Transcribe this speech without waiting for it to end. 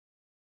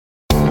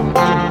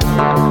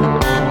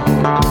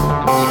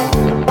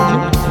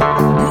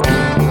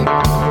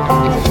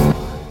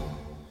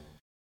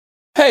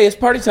Hey, it's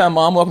party time,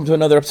 Mom. Welcome to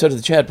another episode of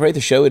the Chad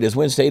Prather Show. It is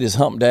Wednesday. It is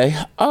Hump Day.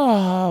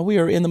 We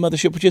are in the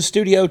mothership, which is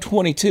Studio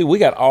 22. We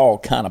got all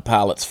kind of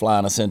pilots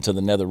flying us into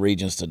the nether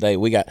regions today.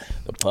 We got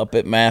the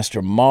Puppet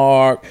Master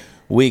Mark.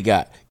 We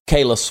got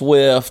Kayla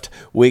Swift.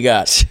 We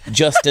got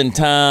Just in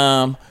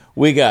Time.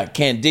 We got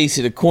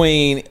Candice the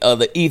Queen of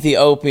the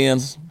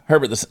Ethiopians.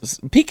 Herbert,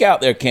 peek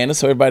out there, Candace,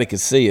 so everybody can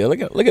see you.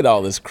 Look at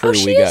all this crew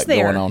we got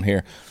going on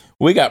here.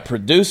 We got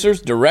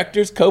producers,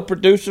 directors,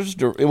 co-producers.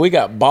 We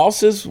got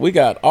bosses. We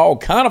got all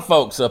kind of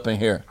folks up in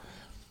here.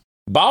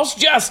 Boss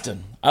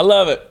Justin. I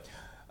love it.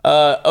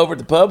 Over at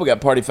the pub, we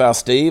got Party Foul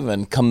Steve,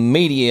 and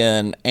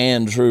comedian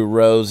Andrew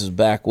Rose is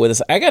back with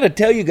us. I got to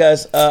tell you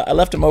guys, I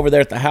left him over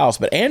there at the house,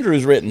 but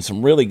Andrew's written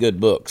some really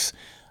good books.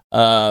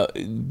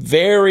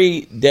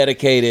 Very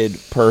dedicated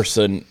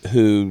person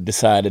who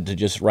decided to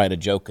just write a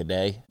joke a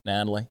day,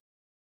 Natalie,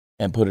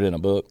 and put it in a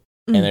book.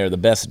 And they're the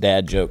best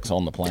dad jokes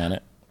on the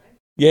planet.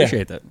 Yeah,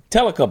 appreciate that.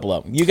 Tell a couple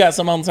of them. You got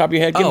some on the top of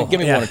your head? Give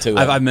me one or two.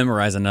 I've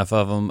memorized enough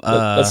of them.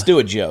 Let's do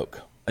a joke.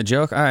 A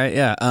joke? All right,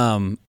 yeah.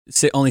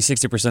 Only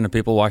 60% of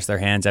people wash their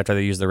hands after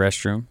they use the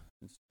restroom.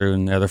 It's true,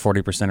 and the other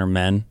 40% are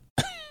men.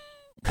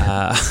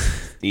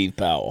 Steve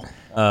Powell.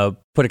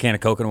 Put a can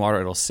of Coke in water,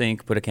 it'll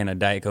sink. Put a can of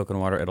Diet Coke in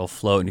water, it'll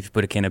float. And if you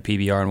put a can of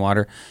PBR in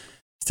water,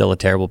 still a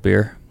terrible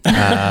beer.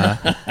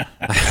 I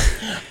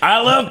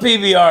love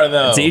PBR,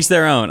 though. To each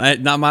their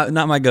own. Not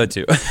my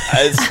go-to.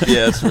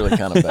 It's really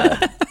kind of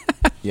bad.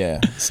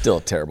 Yeah, still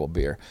a terrible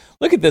beer.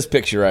 Look at this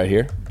picture right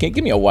here. Can't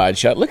give me a wide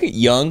shot. Look at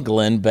young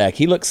Glenn Beck.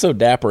 He looks so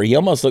dapper. He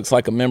almost looks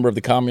like a member of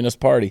the Communist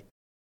Party,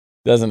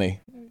 doesn't he?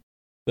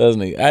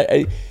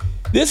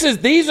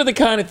 These are the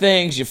kind of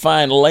things you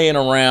find laying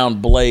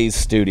around Blaze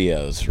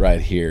Studios right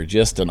here.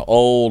 Just an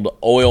old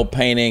oil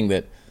painting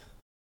that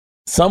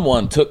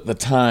someone took the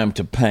time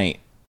to paint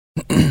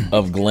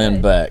of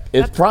Glenn Beck.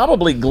 It's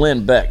probably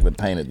Glenn Beck that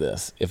painted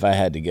this, if I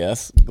had to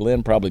guess.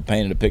 Glenn probably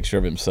painted a picture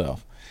of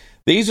himself.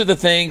 These are the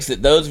things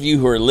that those of you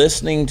who are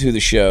listening to the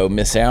show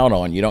miss out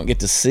on. You don't get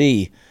to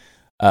see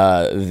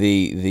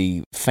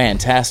the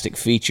fantastic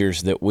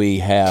features that we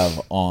have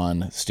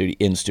in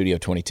Studio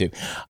 22.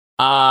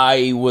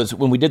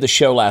 When we did the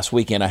show last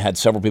weekend, I had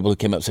several people who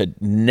came up and said,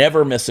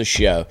 never miss a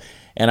show.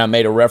 And I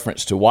made a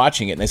reference to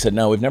watching it. And they said,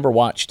 no, we've never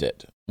watched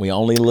it. We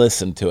only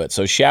listened to it.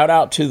 So shout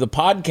out to the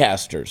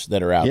podcasters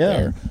that are out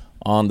there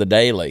on the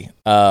daily.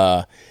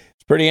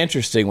 It's pretty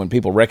interesting when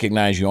people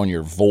recognize you on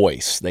your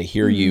voice. They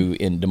hear you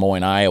in Des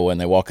Moines, Iowa,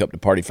 and they walk up to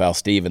Party Foul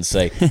Steve and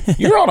say,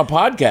 you're on a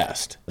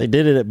podcast. They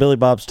did it at Billy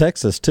Bob's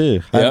Texas,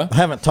 too. Yeah? I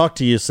haven't talked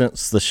to you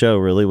since the show,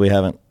 really. We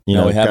haven't, we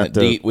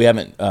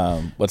haven't,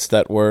 what's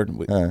that word?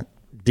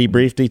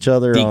 Debriefed each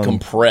other.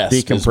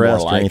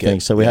 Decompressed or anything.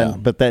 So we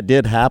hadn't, but that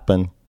did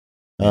happen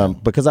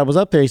because I was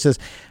up there. He says,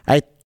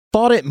 I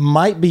thought it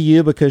might be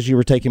you because you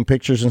were taking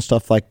pictures and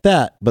stuff like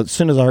that. But as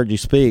soon as I heard you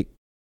speak,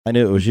 I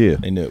knew it was you.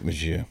 I knew it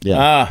was you.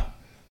 Yeah.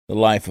 The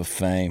life of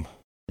fame.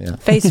 Yeah.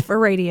 Face for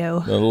radio.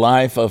 The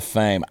life of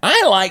fame.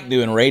 I like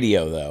doing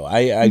radio, though.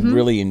 I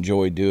really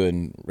enjoy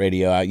doing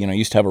radio. I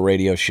used to have a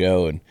radio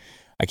show, and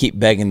I keep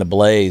begging the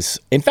Blaze.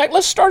 In fact,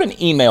 let's start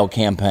an email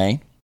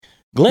campaign.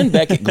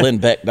 GlennBeck at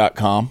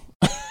glennbeck.com.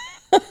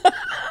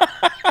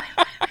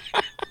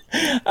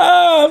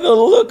 The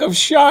look of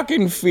shock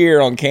and fear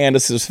on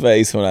Candace's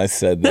face when I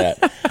said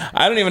that.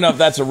 I don't even know if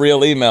that's a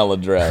real email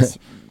address.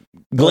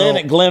 Glenn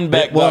at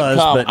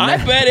glennbeck.com.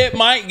 I bet it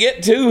might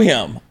get to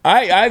him.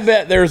 I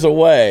bet there's a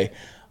way.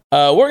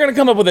 We're going to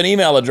come up with an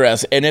email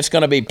address, and it's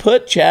going to be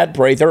put Chad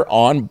Prather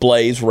on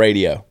Blaze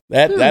Radio.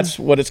 That's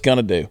what it's going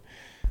to do.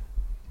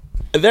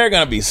 They're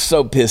going to be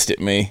so pissed at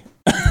me.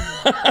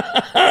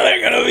 They're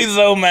going to be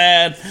so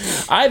mad.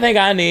 I think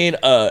I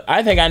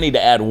need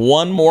to add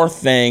one more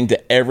thing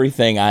to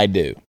everything I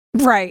do.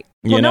 Right.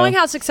 Knowing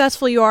how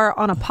successful you are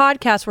on a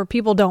podcast where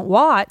people don't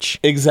watch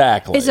is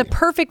a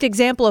perfect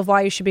example of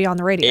why you should be on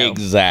the radio.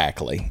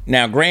 Exactly.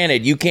 Now,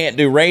 granted, you can't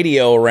do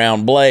radio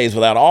around Blaze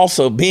without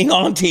also being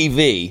on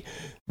TV.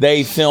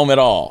 They film it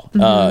all,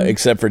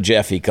 except for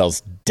Jeffy,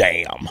 because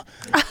damn.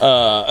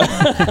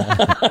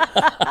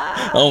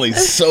 Only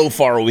so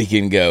far we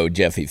can go,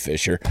 Jeffy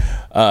Fisher.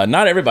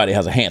 Not everybody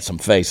has a handsome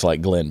face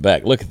like Glenn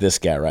Beck. Look at this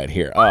guy right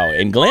here. Oh,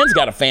 and Glenn's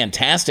got a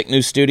fantastic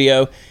new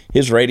studio.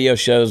 His radio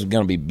show is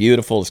going to be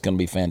beautiful. It's going to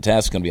be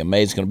fantastic. It's going to be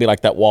amazing. It's going to be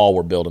like that wall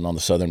we're building on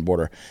the southern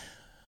border.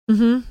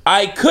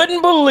 I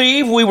couldn't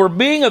believe we were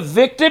being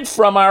evicted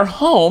from our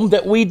home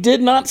that we did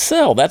not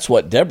sell. That's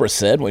what Deborah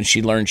said when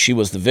she learned she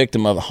was the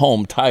victim of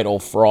home title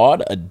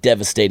fraud, a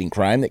devastating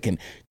crime that can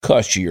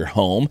cost you your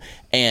home.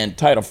 And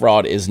title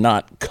fraud is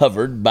not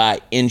covered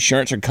by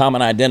insurance or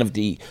common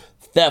identity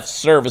theft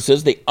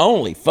services. The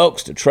only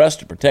folks to trust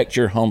to protect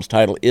your home's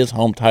title is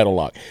Home Title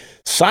Lock.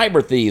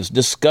 Cyber thieves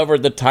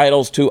discovered the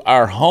titles to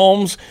our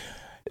homes.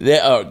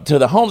 To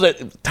the homes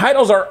that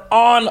titles are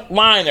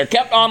online. They're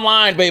kept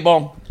online,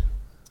 people.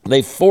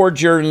 They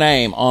forge your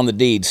name on the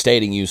deed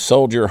stating you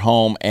sold your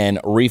home and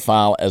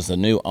refile as the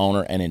new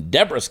owner. And in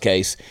Deborah's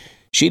case,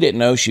 She didn't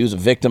know she was a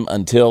victim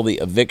until the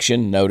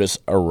eviction notice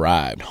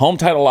arrived. Home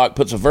Title Lock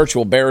puts a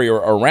virtual barrier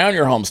around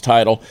your home's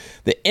title.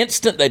 The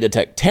instant they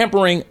detect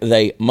tampering,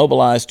 they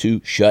mobilize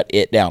to shut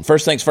it down.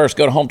 First things first,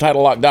 go to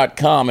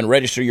HometitleLock.com and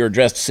register your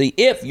address to see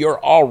if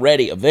you're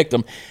already a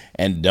victim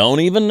and don't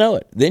even know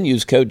it. Then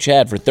use code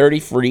CHAD for 30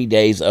 free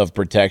days of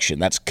protection.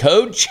 That's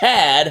code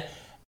CHAD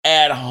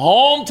at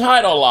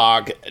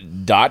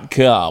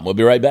HometitleLock.com. We'll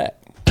be right back.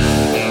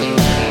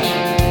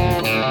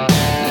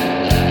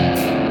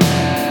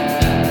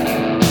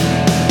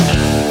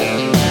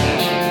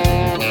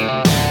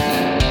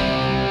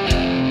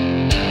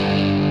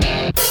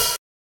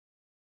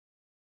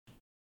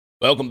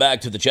 Welcome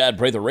back to the Chad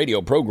Prather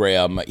radio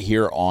program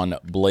here on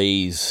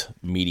Blaze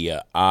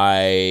Media.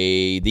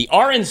 The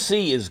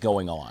RNC is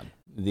going on.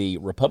 The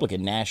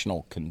Republican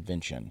National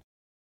Convention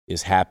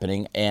is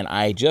happening, and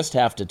I just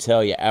have to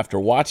tell you, after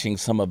watching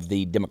some of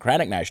the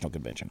Democratic National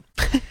Convention,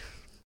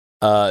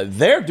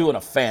 they're doing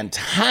a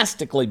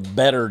fantastically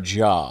better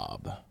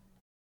job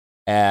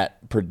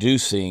at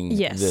producing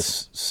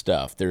this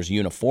stuff. There's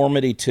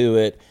uniformity to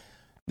it.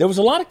 There was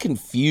a lot of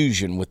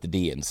confusion with the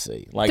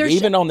DNC.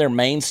 Even on their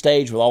main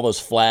stage with all those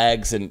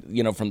flags and,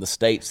 from the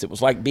states, it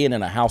was like being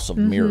in a house of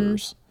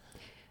mirrors.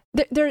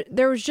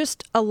 There was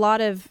just a lot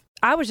of,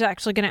 I was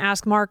actually going to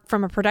ask Mark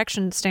from a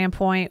production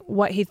standpoint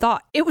what he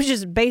thought. It was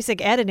just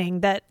basic editing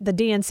that the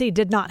DNC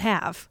did not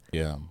have.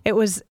 Yeah. It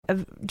was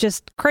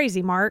just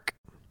crazy, Mark.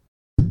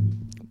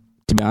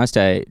 To be honest,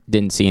 I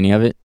didn't see any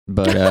of it,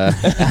 but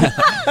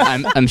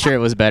I'm sure it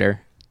was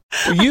better.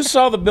 Well, you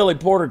saw the Billy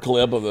Porter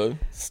clip of the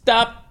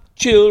 "Stop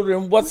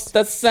Children, what's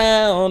the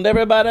sound?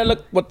 Everybody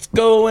look what's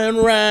going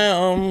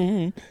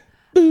round."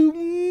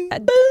 Boom,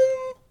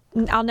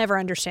 boom. I'll never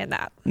understand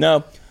that.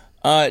 No,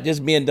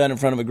 just being done in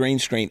front of a green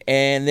screen.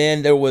 And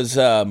then there was,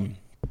 what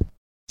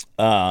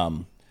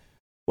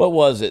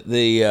was it?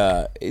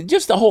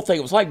 Just the whole thing.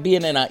 It was like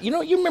being in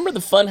you remember the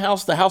Fun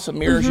House, the House of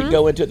Mirrors you'd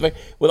go into it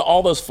with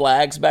all those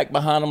flags back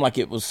behind them, like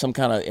it was some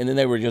kind of, and then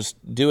they were just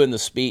doing the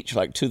speech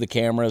like to the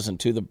cameras and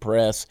to the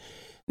press.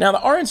 Now, the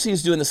RNC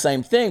is doing the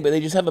same thing, but they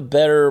just have a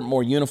better,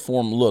 more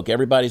uniform look.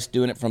 Everybody's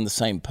doing it from the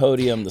same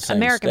podium, the same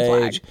American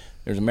stage. Flag.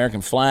 There's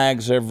American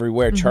flags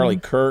everywhere. Charlie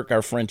Kirk,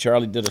 our friend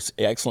Charlie, did an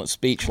excellent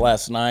speech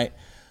last night.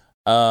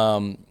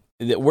 We're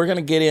going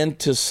to get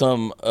into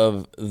some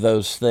of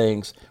those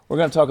things. We're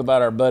going to talk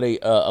about our buddy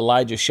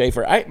Elijah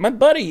Schaefer. My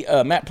buddy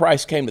Matt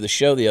Price came to the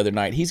show the other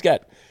night. He's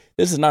got,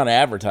 this is not an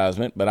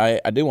advertisement, but I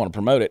do want to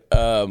promote it.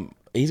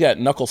 He's got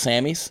Knuckle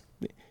Sammies.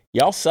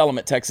 Y'all sell them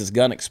at Texas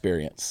Gun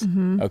Experience,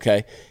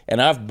 okay?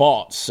 And I've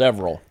bought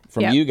several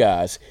from you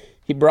guys.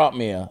 He brought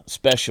me a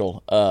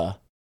special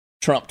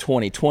Trump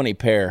 2020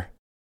 pair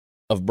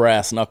of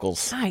brass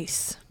knuckles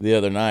the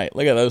other night.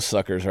 Look at those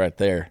suckers right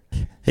there.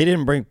 He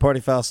didn't bring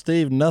Party Foul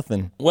Steve,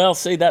 nothing. Well,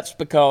 see, that's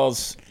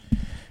because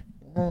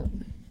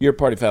you're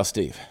Party Foul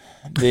Steve.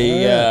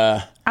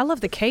 I love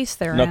the case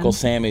there. Knuckle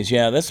Sammys,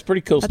 yeah, that's pretty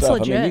cool stuff.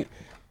 Legit. I mean,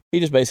 he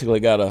just basically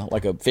got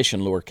a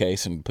fishing lure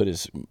case and put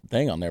his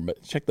thing on there.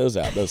 But check those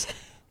out. Look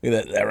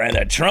at that right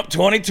there. Trump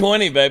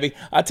 2020, baby.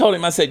 I told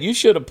him, I said, you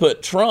should have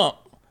put Trump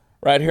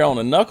right here on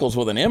the knuckles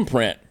with an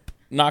imprint.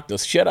 Knock the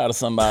shit out of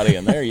somebody,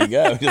 and there you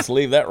go. Just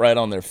leave that right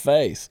on their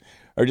face.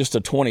 Or just a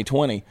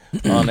 2020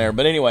 on there.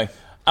 But anyway,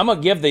 I'm gonna have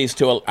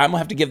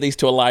to give these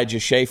to Elijah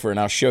Schaefer,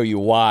 and I'll show you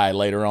why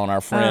later on.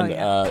 Our friend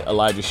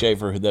Elijah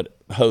Schaefer, that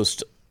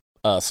hosts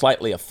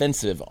Slightly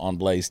Offensive on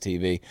Blaze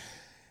TV.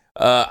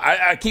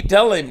 I keep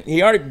telling him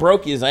he already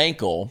broke his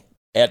ankle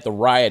at the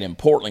riot in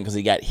Portland because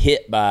he got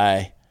hit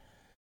by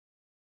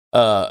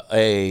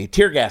a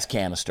tear gas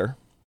canister,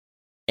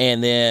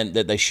 and then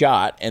that they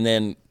shot, and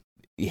then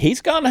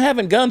he's gone to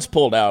having guns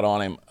pulled out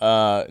on him.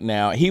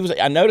 Now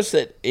I noticed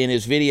that in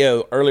his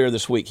video earlier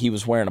this week he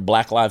was wearing a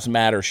Black Lives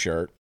Matter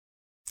shirt.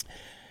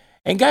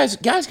 And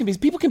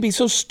people can be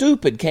so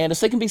stupid, Candace.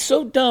 They can be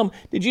so dumb.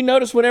 Did you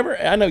notice whenever,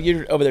 I know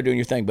you're over there doing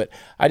your thing, but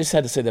I just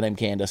had to say the name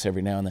Candace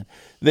every now and then.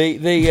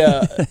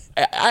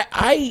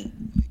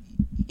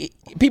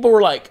 People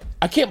were like,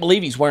 I can't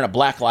believe he's wearing a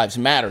Black Lives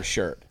Matter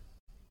shirt.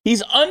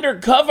 He's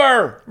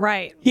undercover.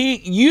 Right.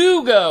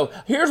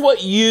 Here's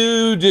what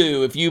you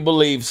do if you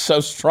believe so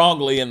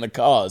strongly in the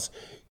cause.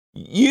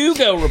 You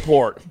go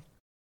report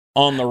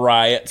on the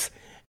riots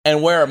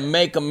and wear a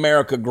Make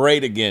America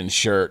Great Again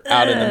shirt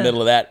out in the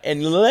middle of that.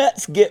 And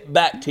let's get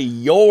back to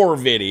your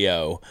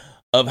video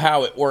of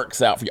how it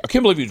works out for you. I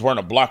can't believe he's wearing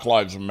a Black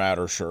Lives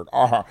Matter shirt.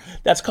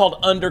 That's called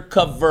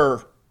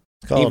undercover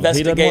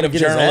investigative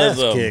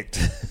journalism.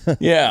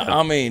 Yeah,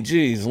 I mean,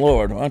 geez,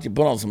 Lord, why don't you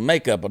put on some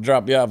makeup? I'll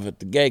drop you off at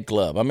the gay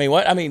club. I mean,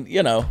 what? I mean,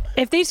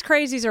 If these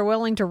crazies are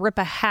willing to rip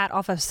a hat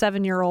off a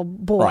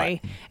 7-year-old boy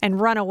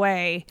and run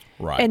away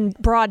in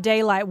broad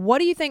daylight, what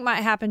do you think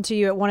might happen to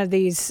you at one of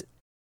these,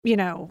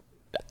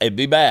 It'd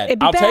be bad.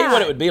 I'll tell you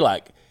what it would be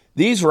like.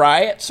 These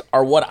riots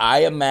are what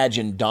I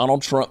imagine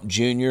Donald Trump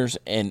Jr.'s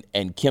and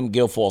Kim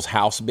Guilfoyle's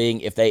house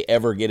being if they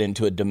ever get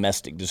into a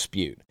domestic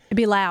dispute. It'd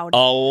be loud. A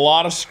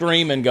lot of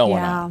screaming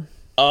going on.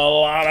 A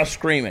lot of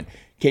screaming.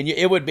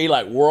 It would be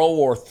like World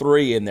War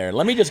III in there.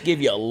 Let me just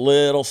give you a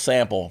little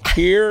sample.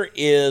 Here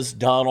is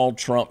Donald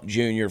Trump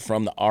Jr.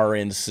 from the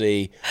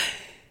RNC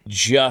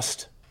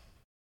just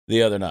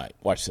the other night.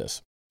 Watch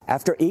this.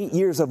 After 8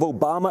 years of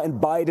Obama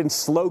and Biden's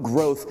slow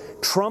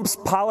growth, Trump's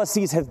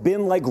policies have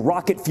been like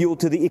rocket fuel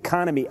to the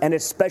economy and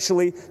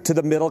especially to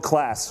the middle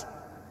class.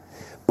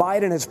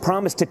 Biden has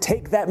promised to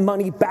take that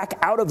money back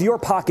out of your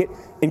pocket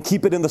and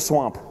keep it in the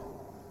swamp.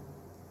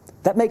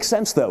 That makes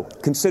sense, though,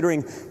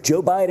 considering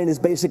Joe Biden is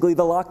basically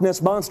the Loch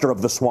Ness Monster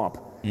of the swamp.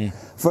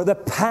 For the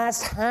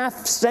past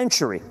half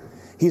century,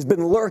 he's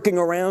been lurking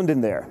around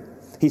in there.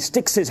 He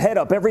sticks his head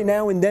up every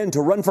now and then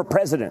to run for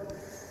president.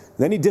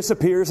 Then he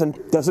disappears and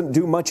doesn't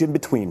do much in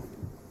between.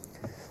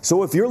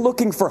 So if you're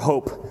looking for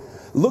hope,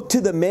 look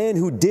to the man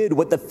who did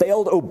what the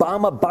failed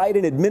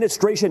Obama-Biden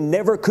administration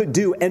never could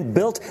do and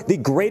built the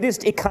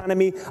greatest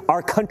economy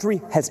our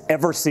country has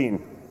ever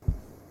seen.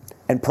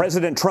 And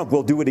President Trump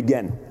will do it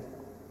again.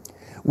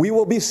 We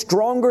will be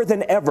stronger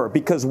than ever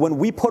because when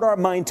we put our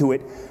mind to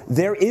it,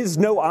 there is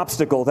no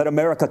obstacle that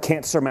America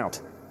can't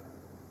surmount.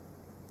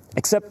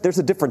 Except there's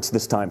a difference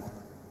this time.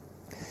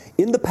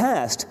 In the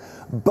past,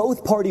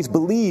 both parties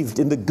believed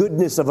in the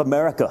goodness of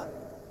America.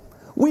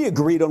 We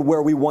agreed on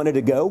where we wanted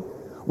to go.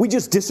 We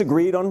just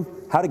disagreed on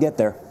how to get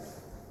there.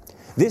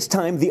 This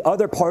time, the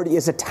other party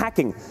is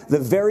attacking the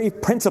very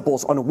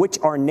principles on which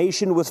our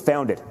nation was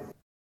founded.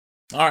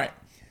 All right.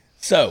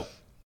 So,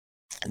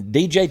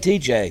 DJ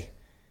TJ,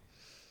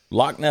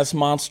 Loch Ness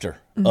Monster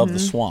of the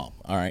swamp.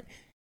 All right.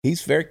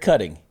 He's very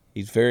cutting.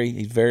 He's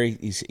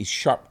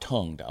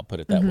sharp-tongued, I'll put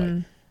it that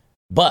way.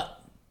 But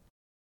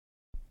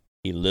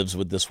he lives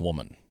with this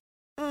woman.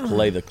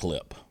 Play the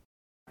clip.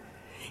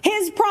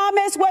 His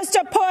promise was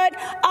to put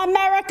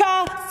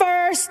America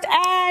first,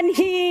 and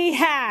he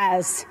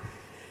has.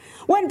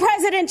 When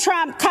President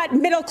Trump cut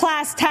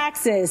middle-class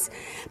taxes,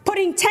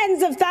 putting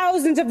tens of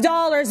thousands of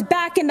dollars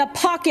back in the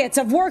pockets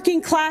of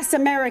working-class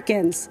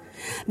Americans,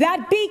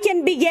 that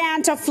beacon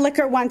began to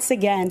flicker once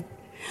again.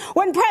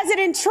 When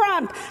President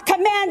Trump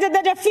commanded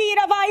the defeat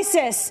of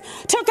ISIS,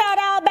 took out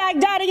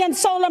al-Baghdadi and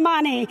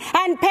Soleimani,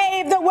 and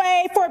paved the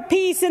way for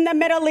peace in the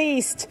Middle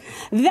East,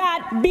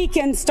 that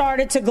beacon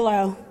started to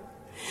glow.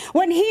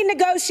 When he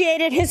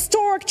negotiated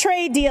historic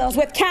trade deals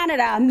with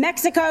Canada,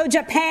 Mexico,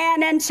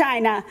 Japan, and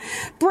China,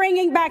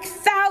 bringing back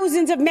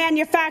thousands of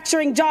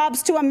manufacturing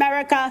jobs to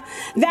America,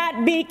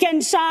 that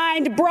beacon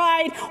shined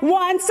bright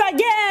once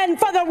again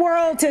for the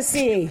world to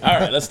see. All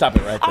right, let's stop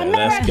it right there.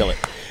 Let's kill it.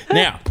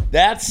 Now,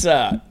 that's,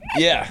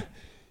 yeah.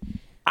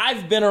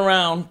 I've been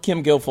around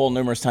Kim Guilfoyle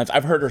numerous times.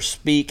 I've heard her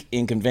speak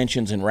in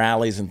conventions and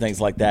rallies and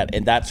things like that,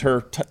 and that's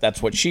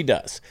that's what she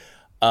does.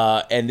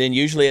 And then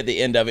usually at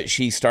the end of it,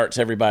 she starts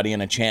everybody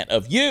in a chant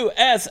of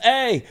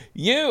USA,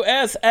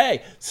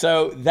 USA.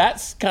 So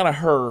that's kind of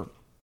her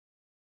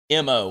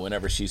MO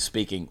whenever she's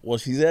speaking. Well,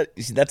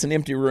 that's an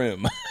empty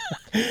room.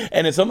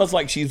 And it's almost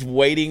like she's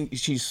waiting.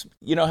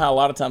 You know how a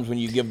lot of times when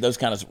you give those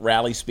kind of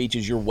rally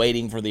speeches, you're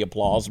waiting for the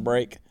applause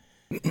break.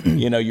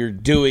 You're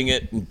doing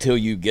it until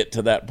you get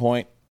to that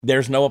point.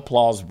 There's no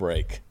applause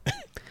break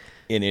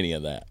in any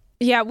of that.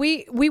 Yeah,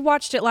 we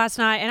watched it last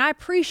night, and I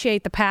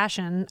appreciate the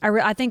passion.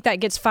 I think that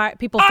gets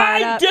people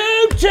fired up.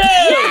 I do too!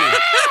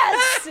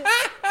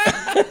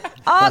 Yes!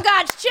 All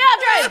God's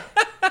children!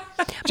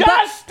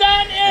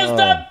 Justin is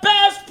the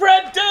best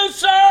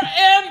producer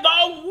in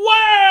the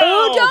world!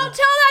 Oh, don't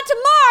tell that to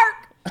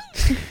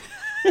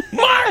Mark!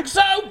 Mark's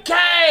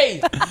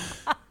okay!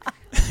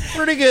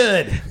 Pretty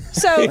good.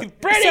 So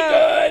Pretty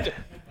good!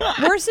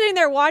 We're sitting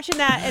there watching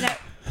that, and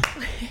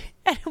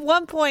at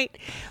one point,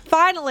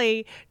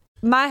 finally,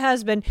 my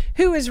husband,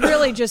 who is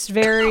really just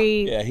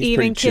very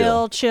even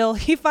chill,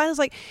 he finally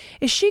like,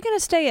 is she going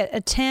to stay at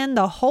a 10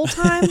 the whole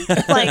time?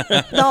 Like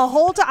the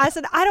whole time? I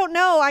said, I don't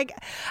know.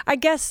 I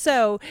guess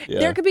so. Yeah.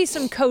 There could be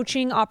some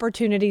coaching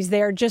opportunities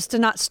there just to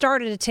not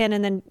start at a 10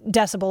 and then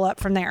decibel up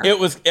from there. It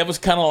was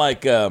kind of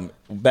like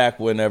back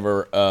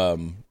whenever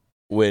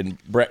when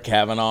Brett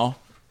Kavanaugh,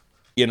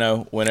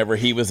 whenever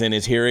he was in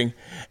his hearing.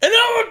 And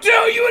I will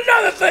tell you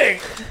another thing.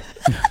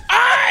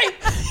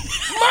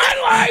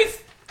 My life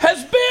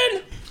has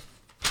been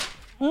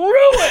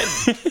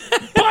ruined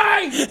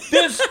by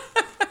this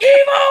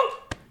evil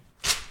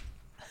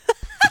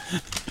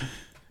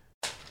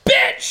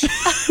bitch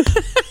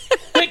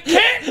that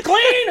can't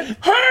clean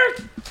her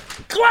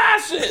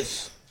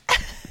glasses.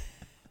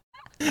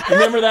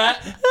 Remember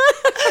that?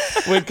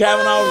 When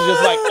Kavanaugh was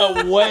just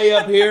like way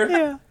up here?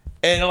 Yeah.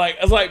 And I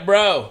was like,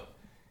 bro,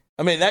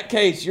 I mean, in that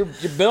case, you're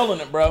building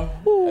it, bro.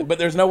 Ooh. But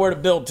there's nowhere to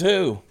build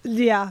to.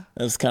 Yeah.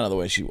 That's kind of the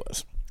way she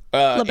was.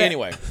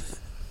 Anyway.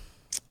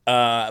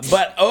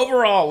 But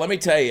overall, let me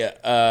tell you,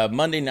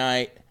 Monday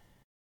night,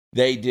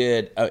 they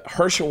did,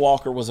 Herschel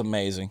Walker was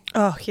amazing.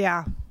 Oh,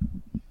 yeah.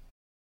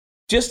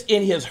 Just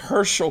in his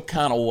Herschel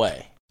kind of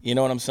way. You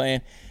know what I'm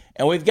saying?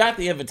 And we've got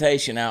the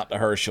invitation out to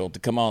Herschel to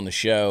come on the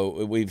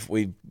show. We've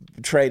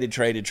traded.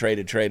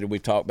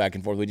 We've talked back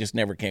and forth. We just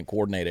never can't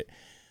coordinate it.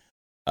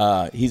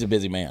 He's a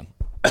busy man.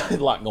 A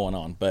lot going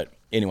on. But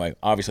anyway,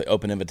 obviously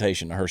open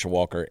invitation to Herschel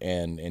Walker,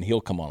 and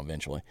he'll come on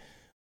eventually.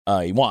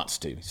 He wants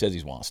to. He says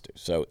he wants to.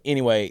 So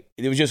anyway,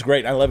 it was just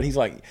great. I love it. He's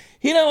like,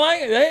 he don't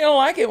like it. They don't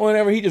like it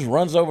whenever he just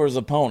runs over his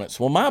opponents.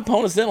 Well, my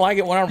opponents didn't like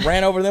it when I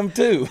ran over them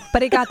too.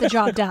 But he got the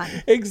job done.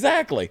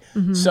 Exactly.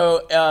 Mm-hmm.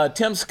 So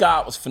Tim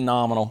Scott was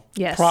phenomenal.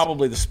 Yes.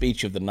 Probably the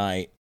speech of the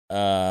night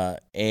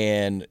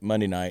and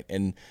Monday night.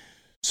 And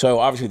so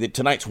obviously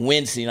tonight's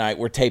Wednesday night.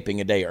 We're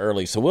taping a day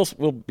early, so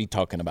we'll be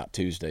talking about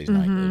Tuesday's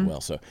night as well.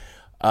 So.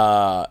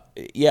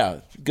 Yeah,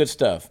 good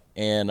stuff.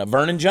 And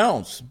Vernon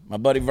Jones, my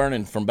buddy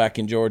Vernon from back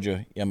in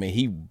Georgia, I mean,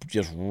 he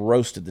just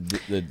roasted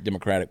the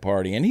Democratic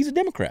Party, and he's a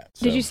Democrat.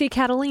 So. Did you see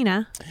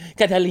Catalina?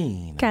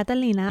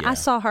 Catalina. Yeah. I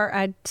saw her.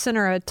 I sent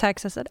her a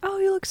text. I said, oh,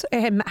 you look so...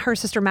 And her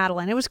sister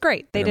Madeline. It was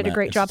great. They did a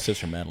great job.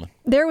 Sister Madeline.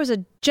 There was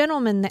a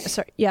gentleman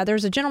there. There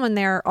was a gentleman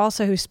there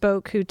also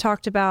who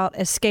talked about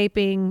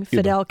escaping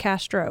Fidel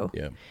Castro.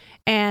 Yeah.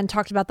 And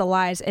talked about the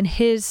lies. And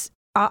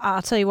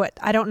I'll tell you what,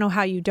 I don't know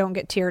how you don't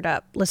get teared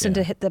up. Listen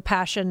to the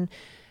passion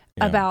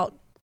about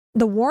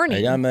the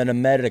warning. I'm an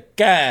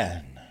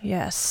American.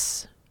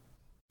 Yes.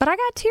 But I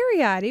got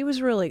teary-eyed. He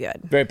was really good.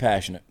 Very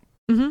passionate.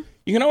 Mm-hmm.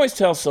 You can always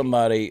tell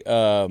somebody,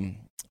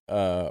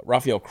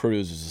 Rafael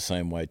Cruz is the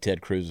same way,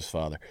 Ted Cruz's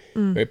father.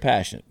 Very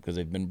passionate because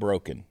they've been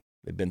broken.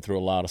 They've been through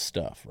a lot of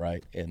stuff,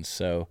 right? And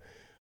so,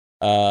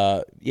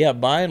 by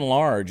and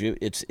large,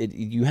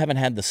 you haven't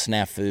had the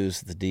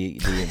snafus the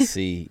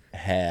DNC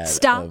had.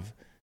 Stop.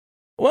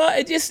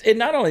 Well, and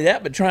not only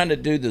that, but trying to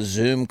do the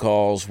Zoom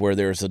calls where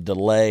there's a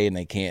delay and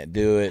they can't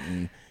do it.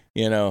 And,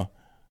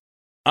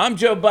 I'm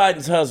Joe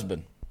Biden's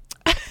husband.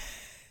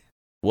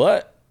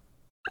 What?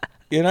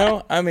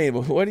 I mean,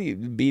 what are you,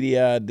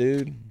 beady-eyed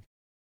dude?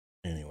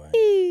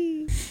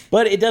 Anyway.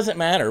 But it doesn't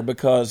matter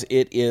because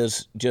it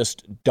is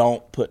just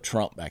don't put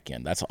Trump back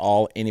in. That's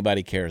all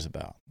anybody cares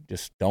about.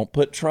 Just don't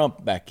put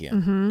Trump back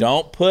in. Mm-hmm.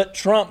 Don't put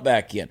Trump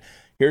back in.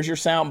 Here's your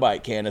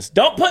soundbite, Candace.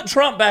 Don't put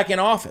Trump back in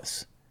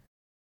office.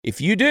 If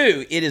you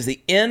do, it is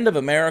the end of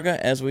America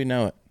as we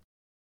know it.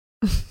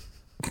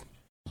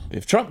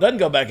 If Trump doesn't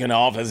go back into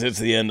office, it's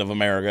the end of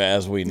America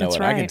as we know it.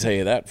 Right. I can tell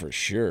you that for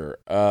sure.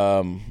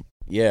 I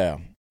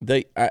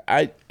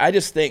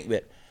just think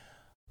that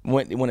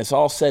when it's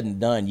all said and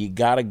done, you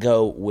got to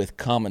go with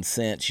common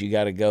sense. You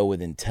got to go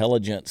with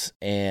intelligence.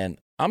 And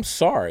I'm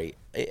sorry.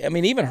 I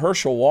mean, even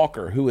Herschel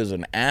Walker, who is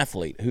an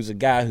athlete, who's a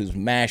guy who's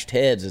mashed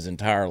heads his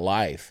entire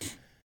life,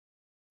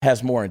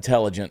 has more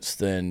intelligence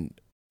than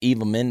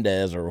Eva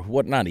Mendes or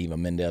what? Not Eva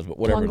Mendes, but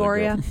whatever.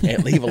 Longoria.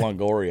 Eva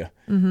Longoria.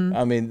 Mm-hmm.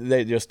 I mean,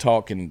 they just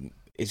talk and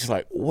it's just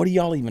like, what are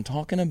y'all even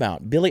talking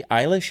about? Billie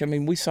Eilish. I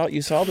mean,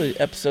 you saw the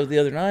episode the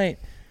other night.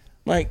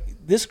 Like,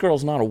 this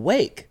girl's not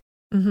awake,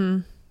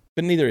 but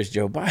neither is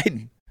Joe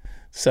Biden.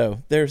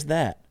 So there's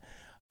that.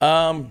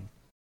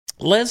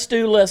 Let's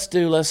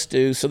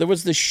do. So there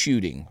was the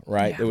shooting,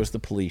 right? Yeah. There was the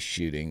police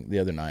shooting the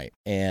other night,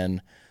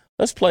 and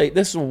let's play.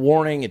 This is a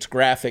warning. It's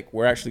graphic.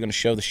 We're actually going to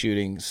show the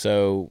shooting,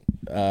 so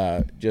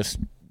just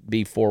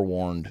be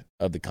forewarned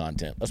of the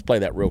content. Let's play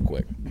that real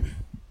quick.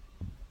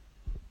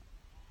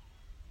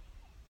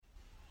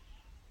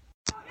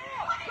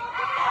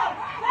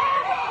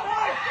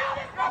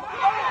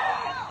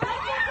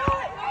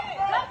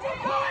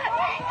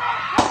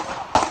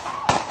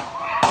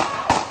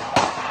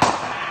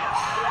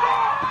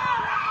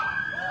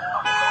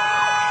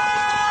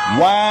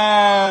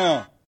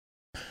 Wow.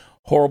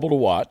 Horrible to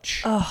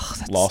watch. Oh,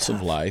 that's loss tough.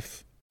 Of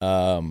life.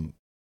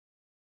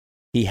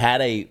 He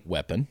had a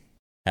weapon,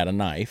 had a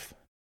knife,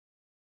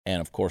 and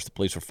of course the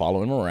police were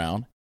following him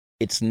around.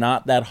 It's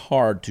not that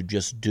hard to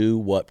just do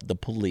what the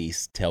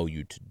police tell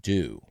you to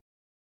do.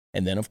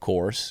 And then, of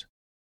course,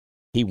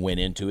 he went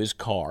into his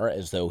car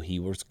as though he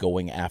was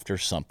going after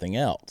something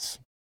else.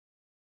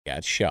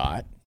 Got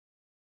shot,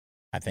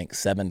 I think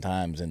 7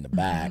 times in the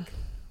back.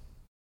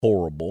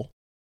 Horrible.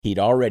 He'd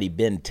already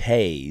been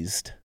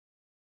tased.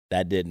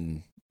 That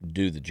didn't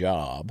do the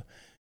job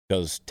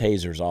because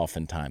tasers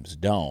oftentimes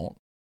don't.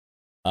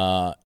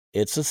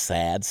 It's a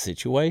sad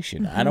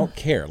situation. I don't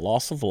care.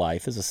 Loss of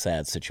life is a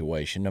sad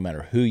situation, no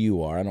matter who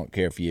you are. I don't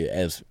care if you,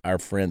 as our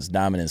friends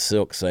Diamond and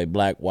Silk say,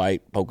 black,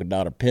 white, polka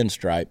dot, or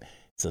pinstripe.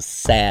 It's a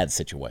sad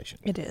situation.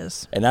 It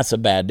is. And that's a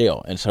bad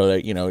deal. And so,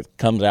 that, it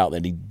comes out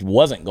that he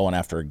wasn't going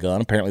after a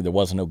gun. Apparently there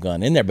wasn't no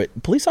gun in there,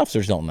 but police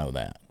officers don't know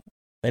that.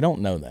 They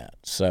don't know that.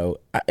 So,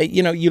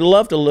 you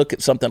love to look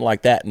at something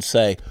like that and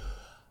say,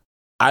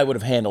 I would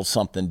have handled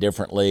something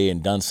differently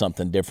and done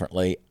something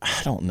differently.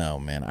 I don't know,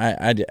 man.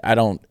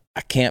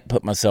 I can't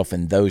put myself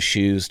in those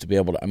shoes to be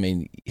able to,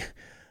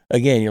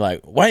 again, you're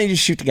like, why didn't you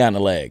just shoot the guy in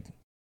the leg?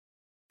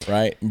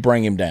 Right? And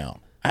bring him down.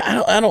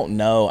 I don't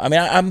know.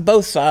 I'm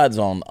both sides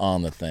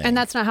on the thing. And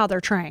that's not how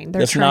they're trained.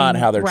 That's not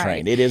how they're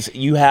trained. It is,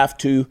 you have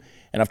to,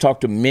 and I've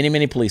talked to many,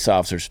 many police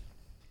officers,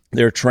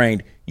 they're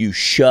trained, you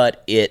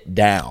shut it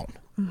down.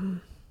 Mm-hmm.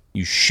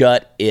 You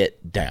shut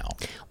it down.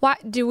 Why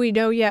do we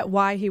know yet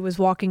why he was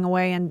walking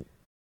away and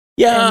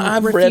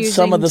I've read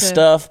some of the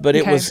stuff, but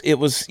it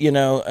was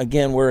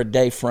again, we're a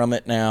day from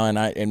it now,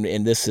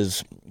 and this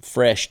is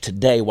fresh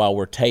today while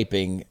we're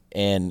taping,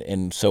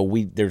 and so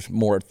there's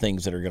more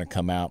things that are going to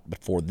come out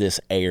before this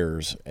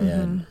airs,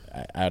 and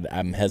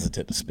I'm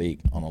hesitant to speak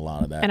on a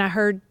lot of that. And I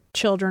heard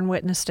children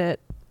witnessed it.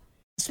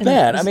 It's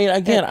bad. I mean,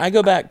 again, I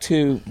go back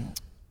to,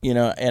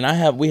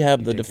 and we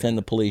have the Defend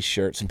the Police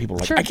shirts, and people are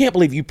like, I can't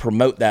believe you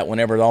promote that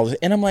whenever all this,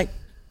 and I'm like,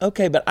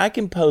 okay, but I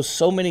can post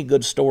so many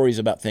good stories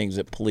about things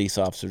that police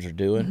officers are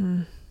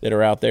doing that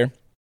are out there.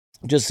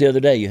 Just the other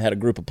day, you had a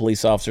group of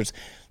police officers.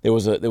 There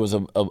was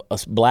a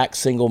black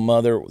single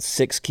mother with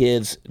 6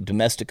 kids,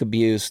 domestic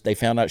abuse. They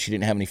found out she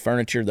didn't have any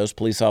furniture. Those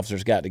police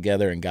officers got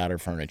together and got her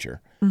furniture.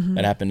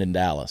 That happened in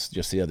Dallas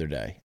just the other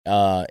day.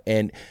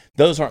 And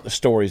those aren't the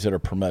stories that are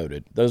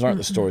promoted. Those aren't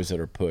the stories that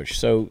are pushed.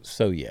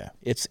 So yeah,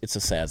 it's a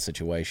sad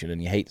situation,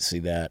 and you hate to see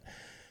that.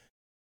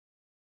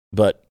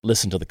 But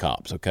listen to the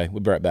cops, okay?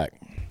 We'll be right back.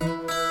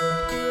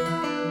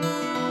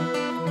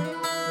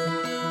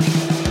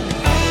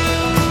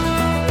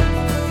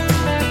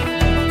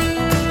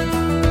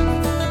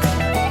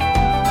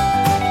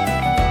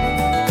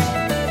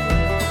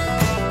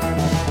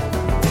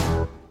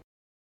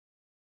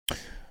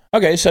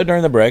 Okay, so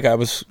during the break, I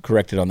was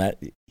corrected on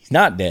that. He's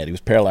not dead. He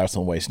was paralyzed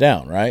on the waist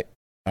down, right?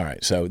 All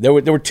right, so there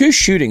were 2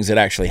 shootings that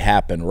actually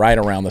happened right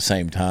around the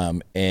same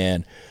time,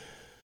 and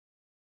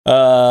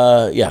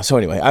so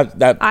anyway,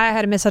 I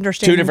had a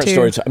misunderstanding. 2 different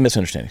stories, a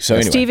misunderstanding. So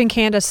anyway, Steve and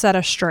Candace set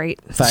us straight.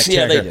 Fact checker.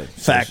 Yeah, they did.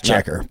 Fact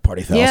checker.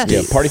 Party foul. Yes.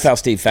 Steve. Yeah, Party Foul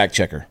Steve, fact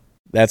checker.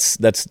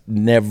 That's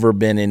never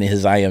been in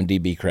his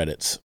IMDb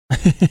credits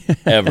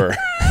ever.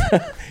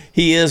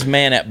 He is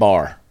man at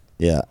bar.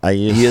 Yeah,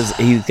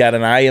 He's got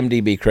an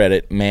IMDb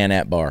credit, man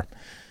at bar.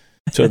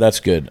 So that's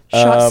good.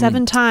 Shot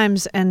 7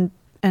 times and.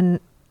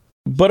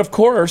 But of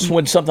course,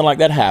 when something like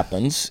that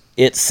happens,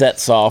 it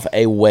sets off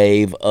a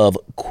wave of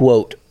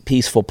quote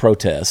peaceful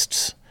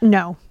protests.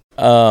 No.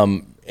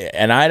 And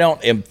I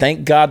don't. And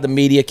thank God the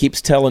media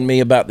keeps telling me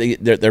about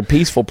their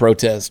peaceful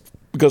protests,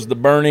 because the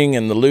burning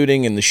and the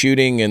looting and the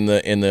shooting and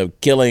the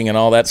killing and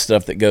all that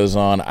stuff that goes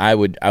on, I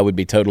would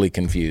be totally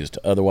confused.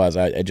 Otherwise,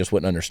 I just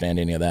wouldn't understand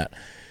any of that.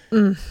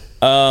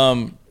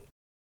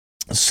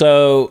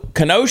 So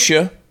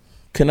Kenosha,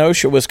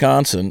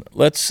 Wisconsin.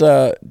 Let's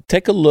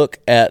take a look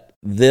at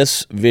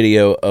this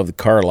video of the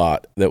car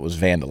lot that was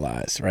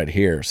vandalized right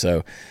here.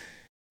 So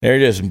they're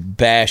just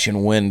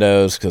bashing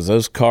windows because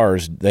those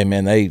cars,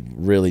 they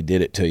really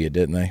did it to you,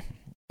 didn't they?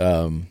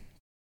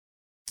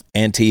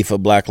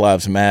 Antifa, Black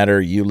Lives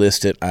Matter, you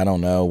list it, I don't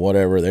know,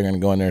 whatever. They're going to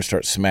go in there and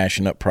start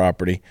smashing up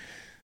property.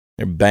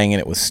 They're banging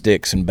it with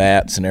sticks and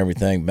bats and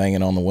everything,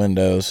 banging on the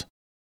windows.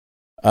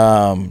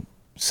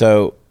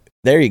 So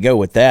there you go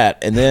with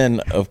that. And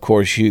then, of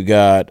course, you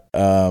got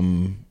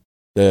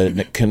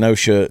the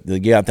Kenosha, you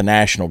got the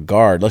National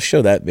Guard. Let's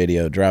show that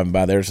video driving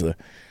by. There's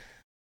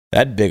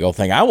that big old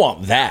thing. I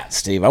want that,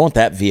 Steve. I want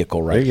that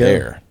vehicle right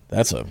there.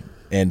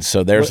 And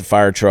so there's a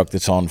fire truck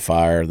that's on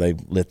fire. They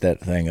lit that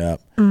thing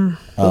up.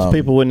 Those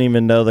people wouldn't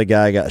even know the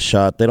guy got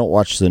shot. They don't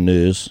watch the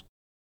news.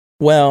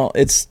 Well,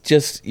 it's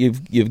just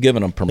you've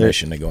given them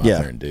permission to go out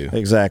there and do.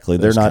 Exactly.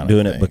 They're not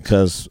doing it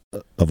because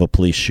of a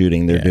police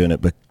shooting. They're doing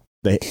it, but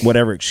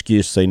whatever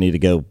excuse they need to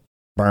go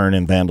burn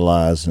and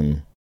vandalize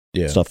and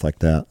stuff like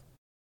that.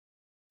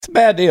 It's a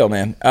bad deal,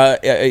 man.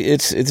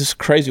 It's this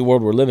crazy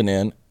world we're living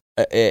in.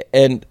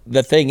 And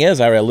the thing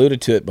is, I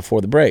alluded to it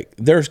before the break,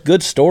 there's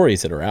good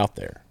stories that are out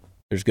there.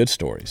 There's good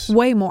stories.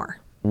 Way more.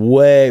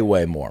 Way,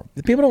 way more.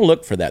 People don't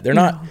look for that. They're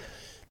not.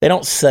 They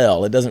don't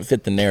sell. It doesn't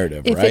fit the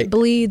narrative, if right? If it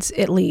bleeds,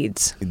 it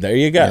leads. There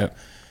you go. Yep.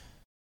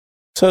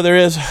 So there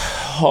is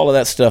all of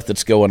that stuff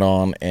that's going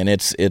on, and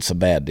it's a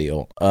bad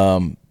deal.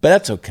 But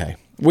that's okay.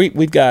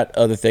 We've got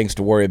other things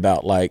to worry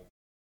about, like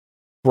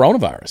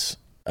coronavirus.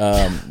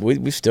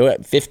 We still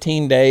got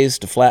 15 days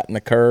to flatten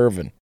the curve,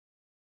 and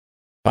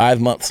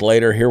 5 months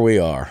later, here we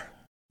are.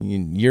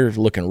 You're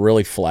looking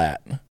really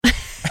flat.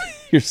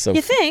 You're so.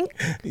 You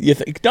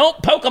think?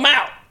 Don't poke them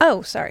out.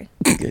 Oh, sorry.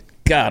 Good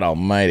God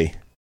Almighty.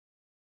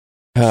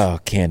 Oh,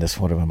 Candace,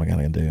 what am I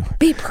going to do?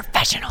 Be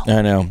professional.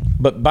 I know.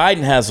 But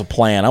Biden has a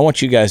plan. I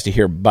want you guys to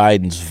hear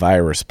Biden's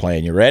virus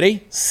plan. You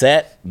ready?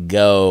 Set,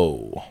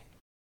 go.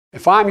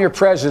 If I'm your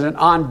president,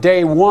 on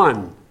day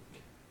one,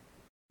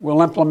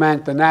 we'll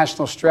implement the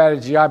national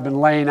strategy I've been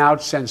laying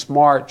out since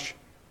March.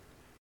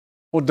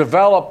 We'll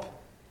develop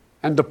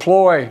and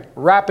deploy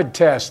rapid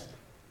tests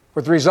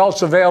with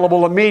results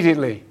available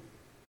immediately.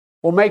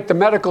 We'll make the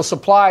medical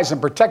supplies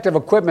and protective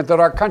equipment that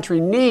our country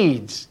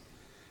needs.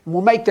 And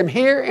we'll make them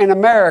here in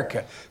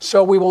America,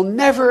 so we will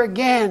never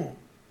again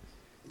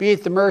be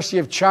at the mercy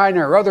of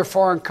China or other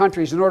foreign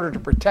countries in order to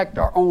protect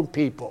our own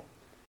people.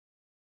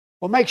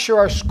 We'll make sure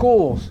our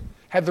schools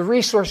have the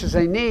resources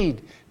they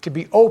need to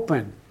be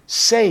open,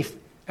 safe,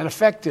 and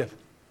effective.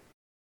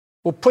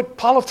 We'll put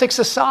politics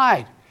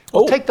aside.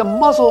 We'll take the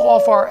muzzle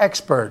off our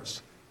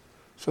experts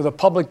so the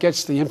public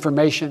gets the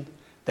information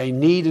they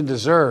need and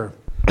deserve.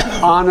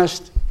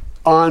 Honest,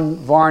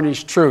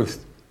 unvarnished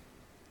truth.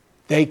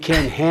 They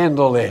can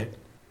handle it.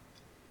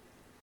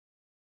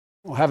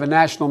 We'll have a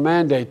national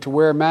mandate to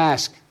wear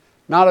masks,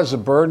 not as a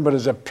burden, but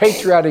as a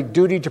patriotic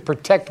duty to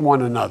protect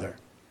one another.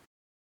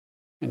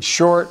 In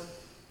short,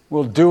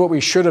 we'll do what we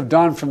should have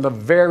done from the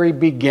very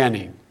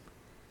beginning.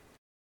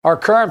 Our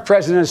current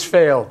president has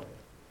failed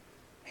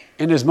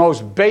in his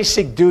most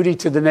basic duty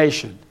to the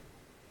nation.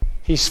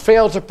 He's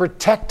failed to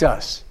protect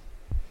us.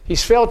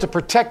 He's failed to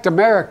protect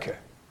America.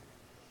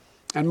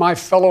 And my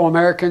fellow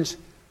Americans,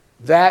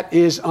 that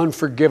is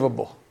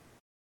unforgivable.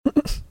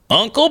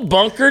 Uncle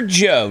Bunker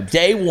Joe,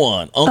 day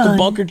one. Uncle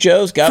Bunker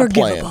Joe's got a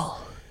plan.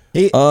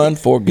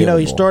 Unforgivable. You know,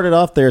 he started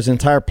off there. His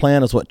entire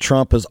plan is what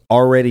Trump has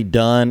already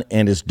done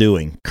and is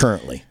doing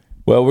currently.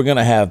 Well, we're going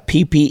to have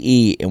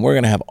PPE, and we're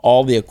going to have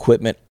all the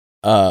equipment.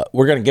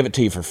 We're going to give it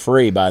to you for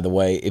free, by the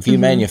way. If you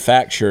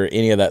manufacture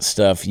any of that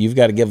stuff, you've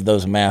got to give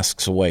those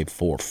masks away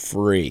for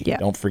free. Yeah.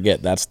 Don't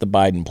forget, that's the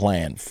Biden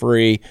plan.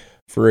 Free,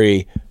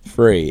 free,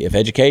 free. If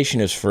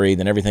education is free,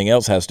 then everything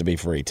else has to be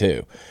free,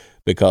 too,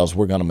 because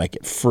we're going to make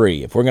it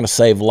free. If we're going to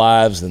save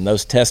lives, then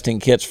those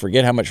testing kits,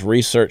 forget how much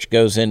research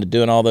goes into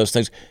doing all those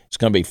things. It's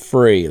going to be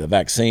free. The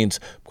vaccines,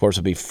 of course,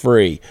 will be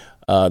free.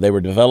 They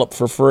were developed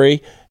for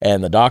free,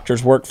 and the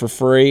doctors work for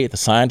free. The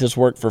scientists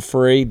work for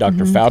free.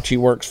 Dr. Fauci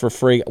works for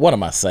free. What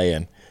am I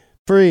saying?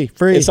 Free.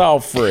 It's all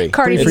free.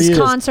 Cardi B's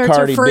concerts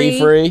Cardi are free. B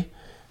free.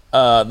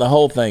 The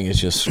whole thing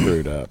is just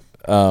screwed up.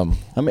 I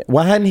mean,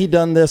 why hadn't he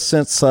done this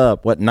since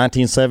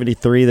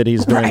 1973 that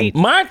he's doing? Right.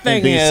 My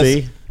thing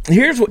is,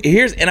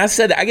 here's, and I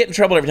said I get in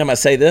trouble every time I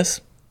say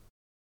this,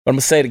 but I'm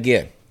gonna say it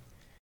again.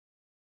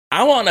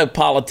 I want a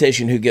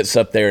politician who gets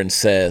up there and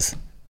says,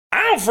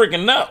 "I don't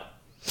freaking know."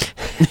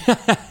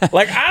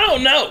 Like, I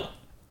don't know.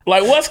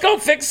 Like, what's going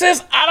to fix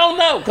this? I don't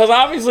know. Because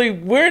obviously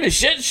we're in a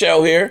shit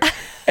show here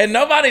and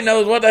nobody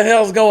knows what the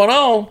hell's going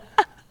on.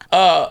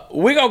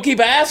 We're going to keep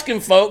asking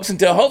folks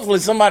until hopefully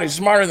somebody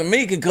smarter than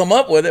me can come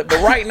up with it.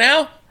 But right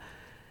now,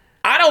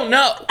 I don't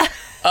know.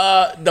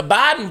 The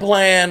Biden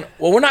plan,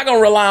 well, we're not going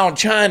to rely on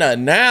China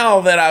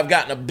now that I've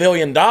gotten $1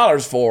 billion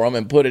for them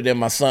and put it in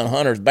my son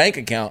Hunter's bank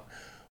account.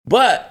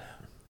 But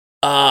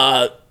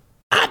I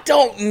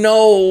don't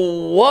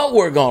know what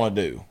we're going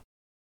to do,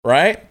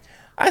 right?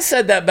 I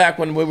said that back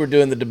when we were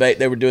doing the debate.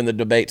 They were doing the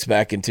debates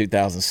back in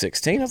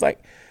 2016. I was like,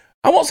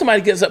 I want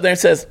somebody who gets up there and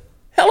says,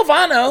 hell if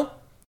I know,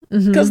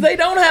 because they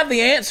don't have the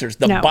answers.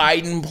 The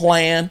Biden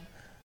plan,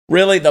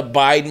 really the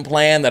Biden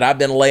plan that I've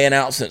been laying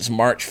out since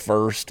March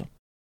 1st.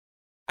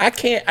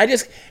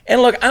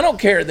 And look, I don't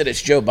care that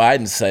it's Joe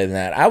Biden saying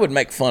that. I would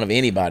make fun of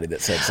anybody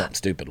that said something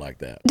stupid like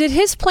that. Did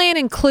his plan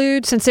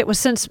include, since it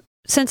was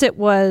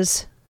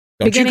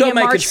Don't you go making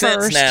March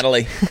sense, 1st.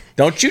 Natalie.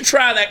 Don't you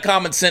try that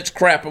common sense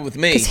crap with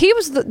me.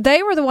 Because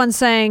they were the ones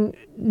saying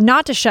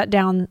not to shut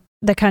down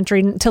the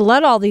country, to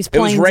let all these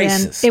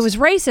planes in. It was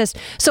racist.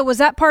 So was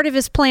that part of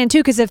his plan too?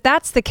 Because if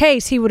that's the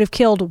case, he would have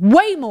killed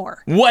way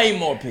more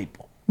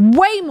people.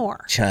 Way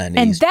more. Chinese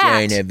and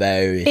that China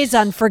virus is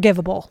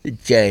unforgivable.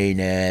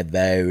 China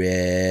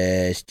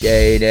virus.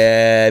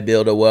 China,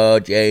 build a wall.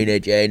 China.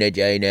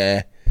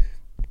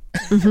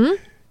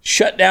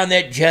 Shut down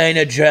that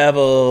China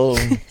travel.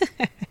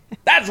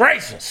 That's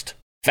racist.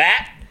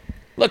 Fat.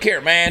 Look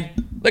here, man.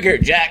 Look here,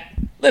 Jack.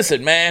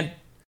 Listen, man.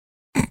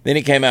 Then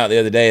he came out the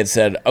other day and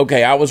said,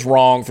 okay, I was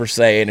wrong for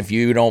saying if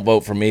you don't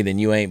vote for me, then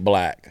you ain't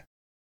black.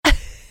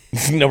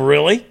 No,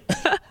 really?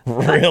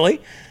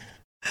 Really?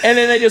 And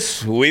then they just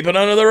sweep it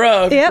under the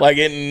rug like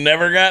it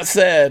never got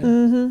said.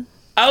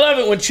 I love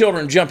it when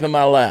children jump in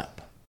my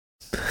lap.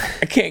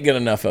 I can't get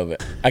enough of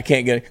it. I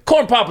can't get it.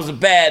 Corn Pop was a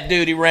bad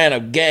dude. He ran a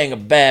gang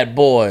of bad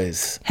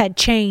boys. Had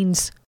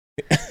chains.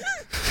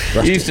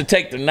 He used to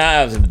take the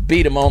knives and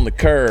beat them on the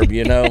curb,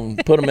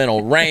 and put them in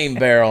a rain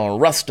barrel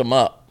and rust them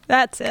up.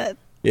 That's it.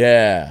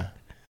 Yeah.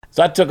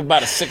 So I took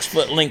about a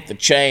 6-foot length of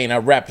chain. I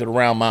wrapped it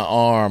around my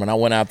arm, and I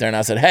went out there and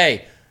I said,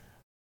 hey,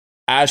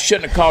 I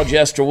shouldn't have called you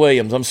Esther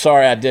Williams. I'm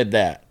sorry I did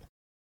that.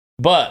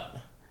 But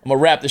I'm going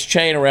to wrap this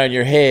chain around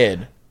your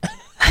head.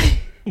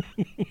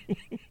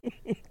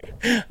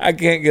 I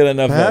can't get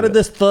enough of it. How did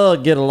this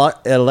thug get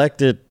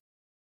elected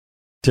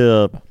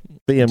to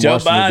be in Joe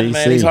Washington, Biden, D.C.?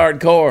 man, he's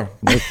hardcore.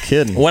 No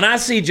kidding. When I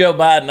see Joe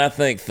Biden, I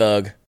think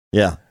thug.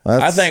 Yeah.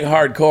 I think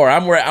hardcore.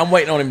 I'm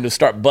waiting on him to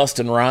start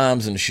busting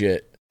rhymes and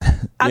shit.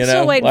 I'm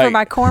still waiting for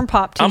my Corn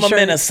Pop t-shirt. I'm a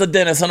menace, a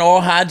dentist, an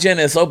oral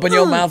hygienist. Open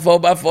your mouth 4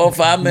 by 4,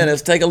 5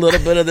 minutes. Take a little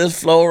bit of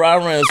this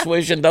fluoride and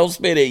swish and don't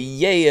spit it.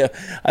 Yeah.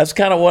 That's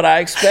kind of what I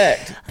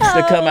expect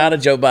to come out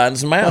of Joe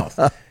Biden's mouth.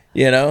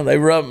 They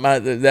rub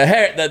the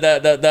hair,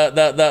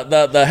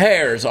 the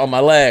hairs on my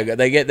leg.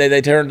 They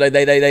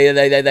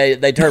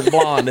turn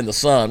blonde in the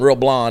sun, real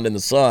blonde in the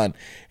sun.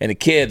 And the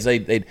kids,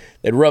 they'd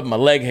rub my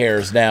leg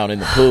hairs down in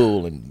the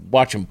pool and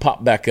watch them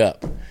pop back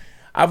up.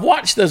 I've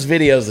watched those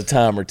videos a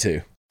time or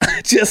two.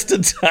 Just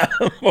a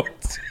time or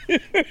two.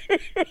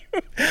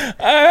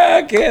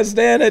 I can't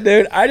stand it,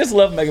 dude. I just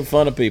love making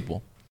fun of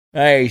people.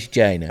 Hey, it's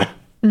China.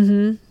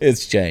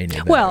 It's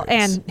China. Well,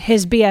 and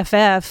his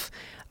BFF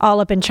all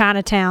up in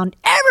Chinatown.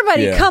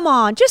 Everybody, come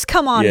on. Just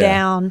come on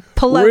down.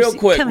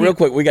 Pelosi, real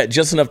quick. We got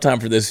just enough time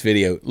for this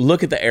video.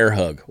 Look at the air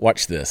hug.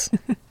 Watch this.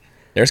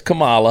 There's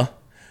Kamala.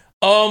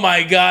 Oh,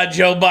 my God.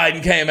 Joe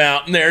Biden came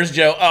out. And there's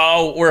Joe.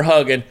 Oh, we're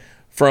hugging.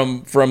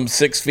 from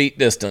 6 feet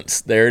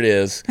distance. There it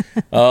is.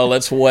 Oh,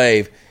 let's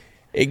wave.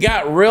 It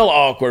got real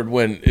awkward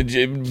when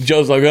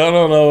Joe's like, I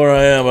don't know where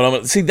I am.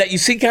 And see that, you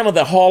see kind of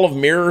the Hall of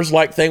Mirrors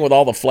like thing with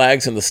all the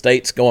flags in the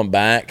states going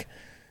back.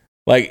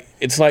 Like,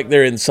 it's like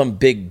they're in some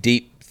big,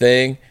 deep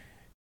thing.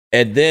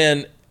 And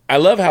then I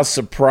love how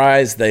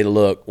surprised they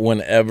look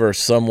whenever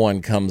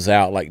someone comes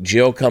out. Like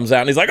Jill comes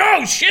out and he's like,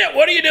 oh, shit,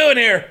 what are you doing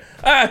here?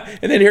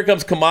 And then here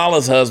comes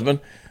Kamala's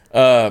husband.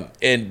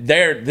 And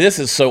this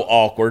is so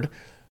awkward.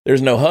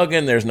 There's no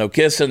hugging. There's no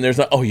kissing. There's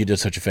no, oh, you did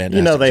such a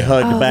fantastic job. They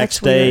hugged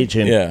backstage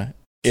and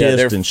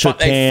kissed and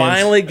shook hands. They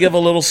finally give a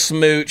little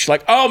smooch.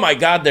 Like, oh, my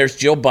God, there's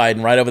Jill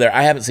Biden right over there.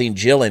 I haven't seen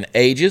Jill in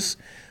ages.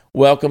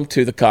 Welcome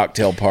to the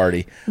cocktail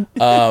party.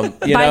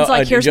 Biden's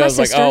like, here's Joe's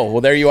my sister. like, oh, well,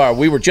 there you are.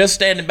 We were just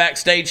standing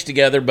backstage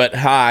together, but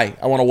hi,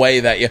 I want to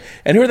wave at you.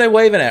 And who are they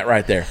waving at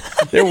right there?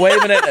 They're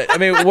waving at, I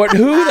mean,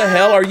 who the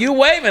hell are you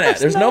waving at?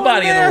 There's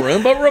nobody in the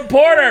room but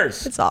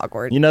reporters. It's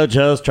awkward.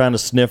 Joe's trying to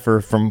sniff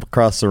her from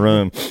across the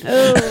room.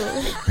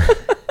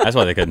 That's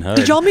why they couldn't hug.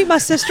 Did y'all meet my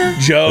sister?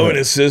 Joe and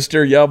his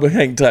sister. Y'all be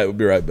hang tight. We'll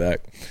be right back.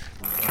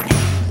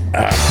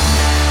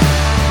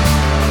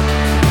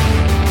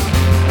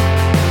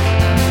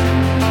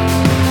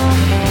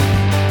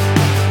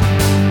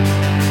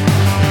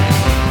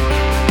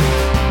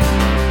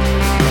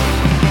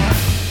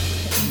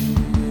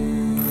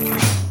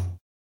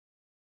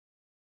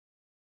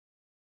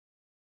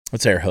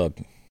 Let's air hug.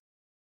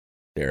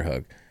 Air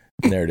hug.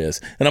 There it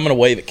is. And I'm going to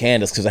wave at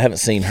Candace because I haven't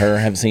seen her. I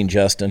haven't seen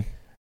Justin.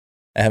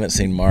 I haven't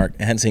seen Mark.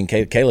 I haven't seen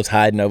Caleb. Caleb's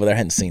hiding over there. I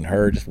hadn't seen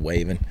her, just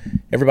waving.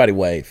 Everybody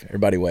wave.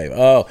 Everybody wave.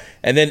 Oh,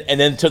 and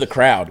then to the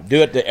crowd.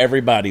 Do it to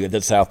everybody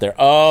that's out there.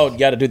 Oh, you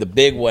got to do the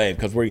big wave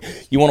because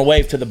you want to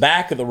wave to the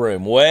back of the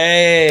room,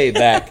 way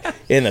back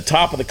in the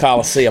top of the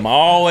Coliseum.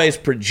 Always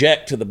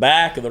project to the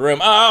back of the room.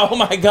 Oh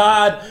my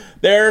God,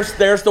 there's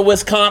the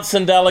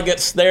Wisconsin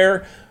delegates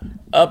there.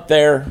 Up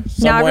there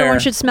somewhere. Now everyone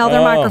should smell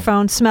their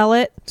microphone. Smell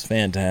it. It's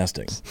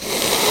fantastic.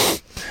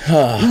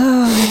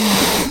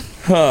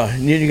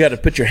 You got to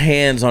put your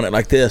hands on it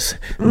like this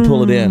and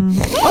pull it in.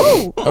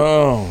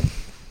 Oh,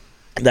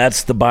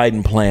 that's the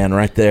Biden plan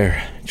right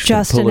there.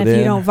 Justin, if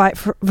you don't vote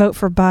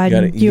for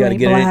Biden, you ain't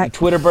black.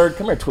 Twitter bird,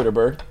 come here, Twitter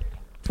bird.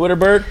 Twitter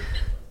bird.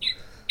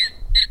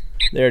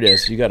 There it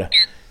is. You gotta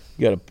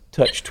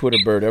touch Twitter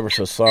bird ever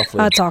so softly.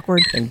 That's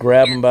awkward. And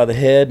grab him by the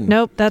head.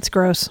 Nope, that's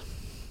gross.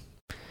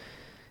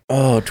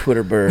 Oh,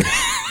 Twitter bird.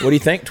 What do you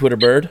think, Twitter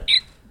bird?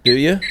 Do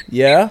you?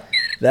 Yeah?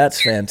 That's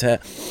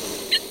fantastic.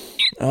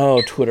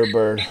 Oh, Twitter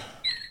bird.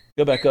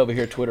 Go back over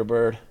here, Twitter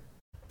bird.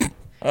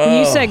 When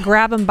you said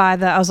grab him by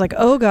the, I was like,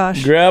 oh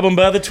gosh. Grab him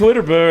by the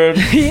Twitter bird.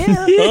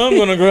 Yeah. I'm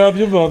going to grab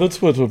you by the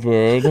Twitter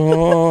bird.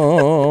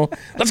 Oh.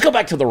 Let's go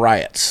back to the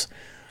riots.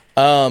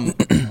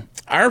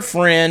 Our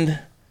friend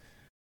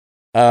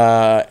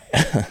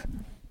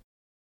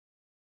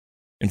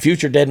and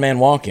future Dead Man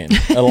Walk-In,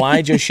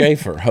 Elijah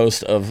Schaefer,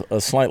 host of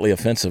Slightly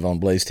Offensive on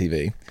Blaze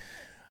TV.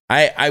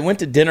 I went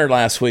to dinner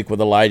last week with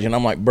Elijah, and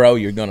I'm like, bro,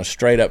 you're going to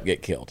straight up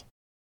get killed.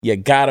 You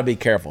got to be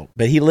careful.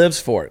 But he lives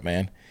for it,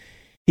 man.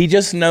 He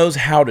just knows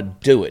how to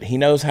do it. He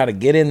knows how to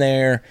get in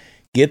there,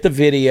 get the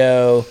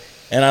video.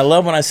 And I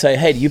love when I say,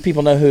 hey, do you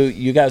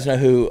guys know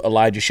who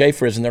Elijah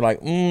Schaefer is? And they're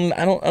like,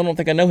 I don't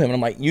think I know him. And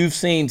I'm like, you've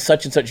seen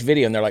such and such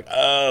video. And they're like,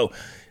 oh,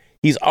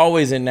 he's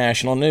always in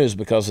national news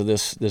because of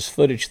this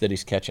footage that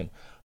he's catching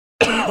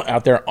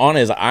out there on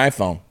his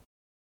iPhone.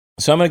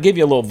 So I'm going to give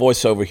you a little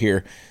voiceover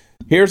here.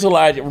 Here's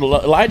Elijah.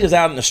 Elijah's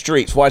out in the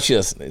streets. Watch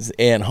this.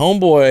 And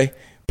homeboy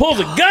pulls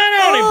a gun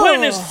on him, put it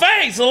in his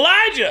face.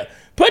 Elijah,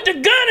 put the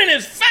gun in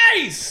his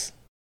face.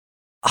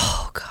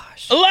 Oh,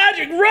 gosh.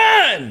 Elijah,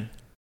 run.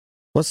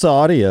 What's the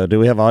audio? Do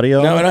we have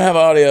audio? No, I don't have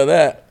audio of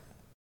that.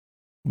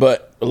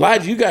 But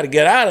Elijah, you got to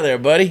get out of there,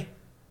 buddy.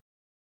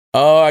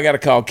 Oh, I got to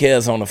call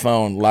Kez on the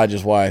phone,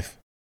 Elijah's wife.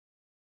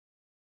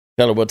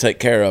 Tell her we'll take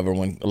care of her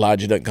when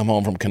Elijah doesn't come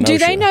home from Kenosha. Do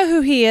they know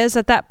who he is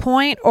at that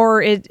point,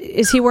 or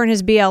is he wearing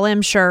his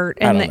BLM shirt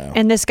and I don't know.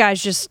 And this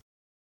guy's just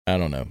I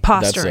don't know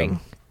posturing?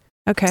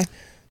 Okay,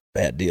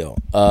 bad deal.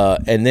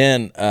 And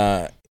then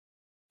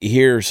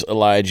here's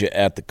Elijah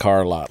at the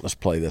car lot. Let's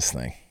play this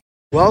thing.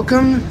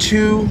 Welcome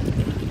to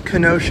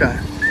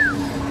Kenosha.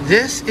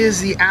 This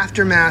is the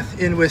aftermath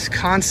in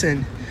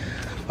Wisconsin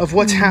of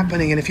what's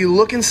happening. And if you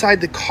look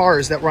inside the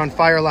cars that were on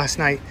fire last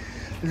night,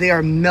 they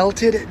are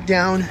melted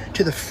down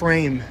to the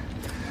frame.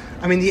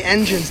 I mean, the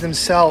engines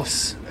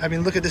themselves, I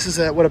mean, look at this, is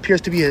what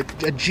appears to be a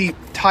Jeep.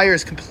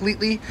 Tires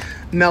completely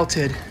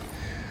melted.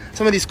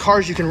 Some of these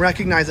cars you can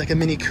recognize, like a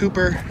Mini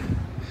Cooper.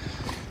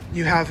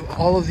 You have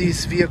all of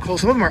these vehicles.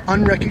 Some of them are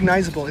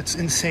unrecognizable. It's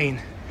insane.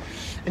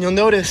 And you'll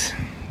notice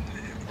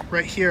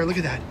right here, look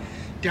at that.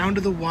 Down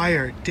to the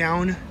wire,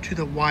 down to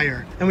the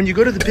wire. And when you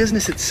go to the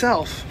business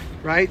itself,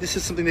 right, this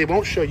is something they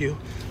won't show you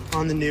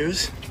on the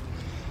news.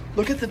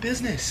 Look at the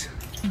business.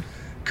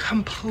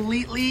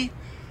 Completely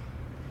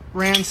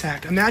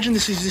ransacked. Imagine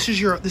this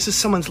is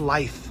someone's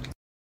life.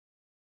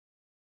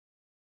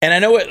 And I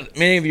know what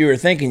many of you are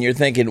thinking. You're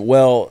thinking,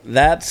 well,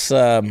 that's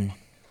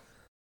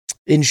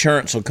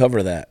insurance will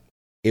cover that.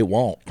 It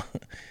won't.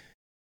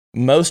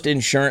 most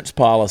insurance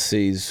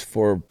policies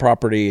for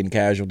property and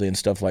casualty and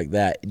stuff like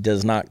that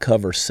does not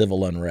cover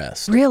civil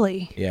unrest.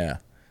 Really? Yeah.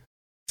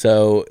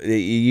 So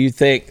you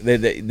think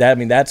that I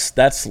mean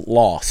that's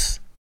loss.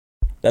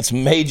 That's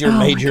major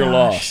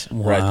loss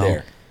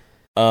right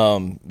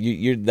there.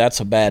 You that's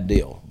a bad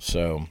deal.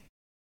 So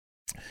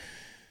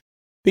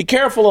be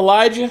careful,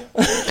 Elijah.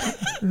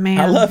 Man,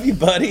 I love you,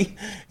 buddy.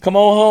 Come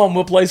on home.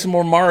 We'll play some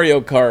more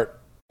Mario Kart.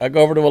 I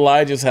go over to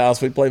Elijah's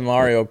house. We play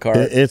Mario Kart.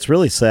 It's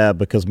really sad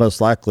because most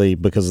likely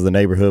because of the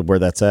neighborhood where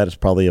that's at, it's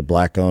probably a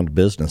black-owned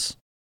business,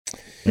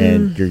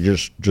 and you're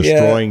just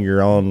destroying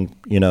your own,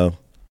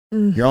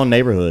 your own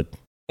neighborhood.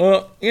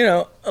 Well,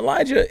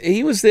 Elijah,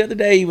 he was the other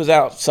day. He was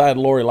outside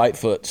Lori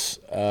Lightfoot's,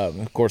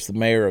 of course, the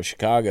mayor of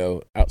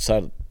Chicago,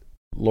 outside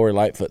Lori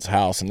Lightfoot's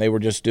house, and they were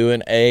just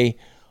doing a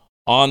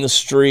on the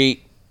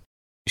street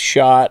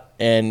shot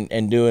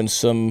and doing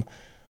some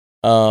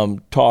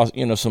toss,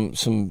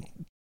 some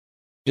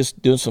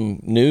just doing some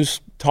news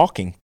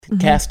talking,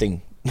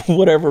 casting,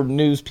 whatever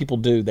news people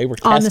do. They were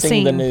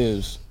casting the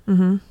news.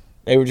 Mm-hmm.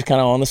 They were just kind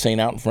of on the scene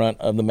out in front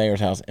of the mayor's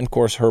house. And, of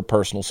course, her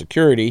personal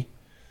security,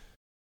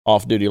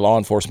 off-duty law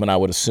enforcement, I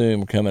would assume,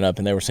 were coming up,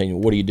 and they were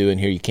saying, what are you doing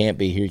here? You can't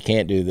be here. You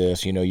can't do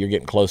this. You're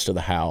getting close to the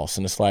house.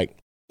 And it's like,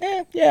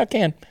 yeah, I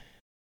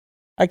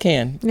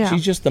can. Yeah.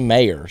 She's just the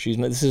mayor.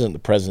 This isn't the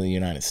president of the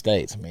United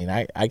States. I mean,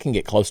 I can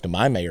get close to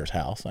my mayor's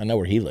house. I know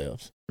where he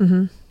lives.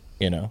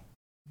 Mm-hmm.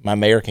 My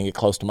mayor can get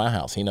close to my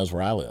house. He knows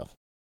where I live.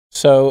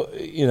 So,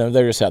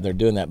 they're just out there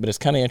doing that. But it's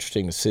kind of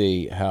interesting to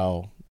see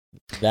how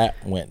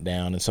that went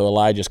down. And so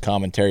Elijah's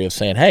commentary of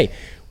saying, hey,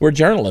 we're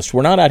journalists.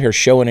 We're not out here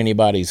showing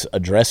anybody's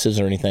addresses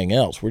or anything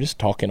else. We're just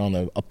talking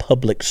on a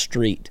public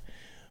street.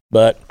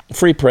 But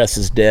free press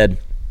is dead.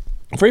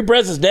 Free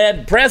press is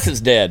dead. Press is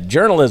dead.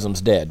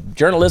 Journalism's dead.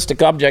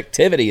 Journalistic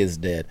objectivity is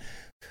dead.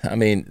 I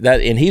mean,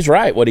 and he's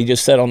right, what he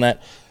just said on that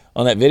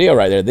video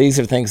right there. These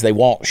are things they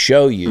won't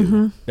show you.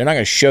 Mm-hmm. They're not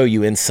going to show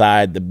you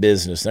inside the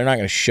business. They're not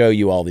going to show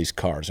you all these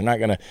cars. They're not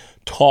going to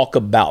talk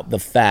about the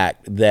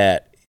fact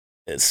that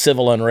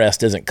civil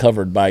unrest isn't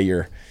covered by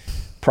your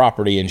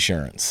property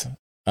insurance.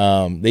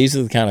 These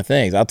are the kind of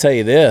things. I'll tell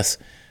you this.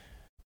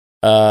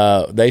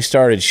 They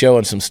started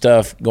showing some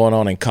stuff going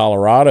on in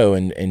Colorado,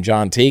 and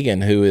John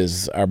Teagan, who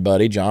is our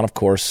buddy. John, of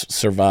course,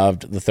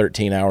 survived the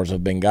 13 hours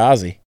of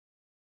Benghazi.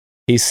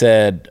 He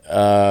said,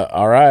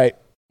 all right,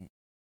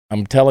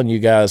 I'm telling you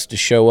guys to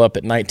show up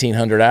at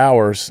 1900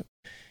 hours.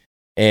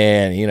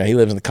 And, he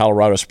lives in the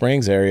Colorado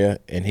Springs area.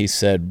 And he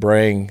said,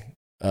 bring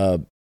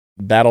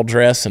battle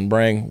dress and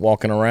bring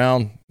walking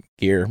around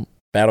gear,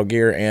 battle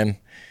gear. And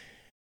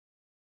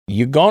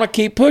you're going to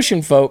keep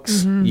pushing,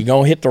 folks. Mm-hmm. You're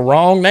going to hit the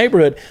wrong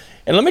neighborhood.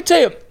 And let me tell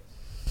you,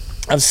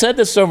 I've said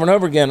this over and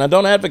over again. I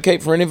don't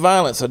advocate for any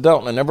violence. I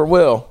don't. I never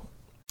will.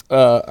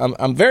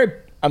 I'm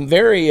very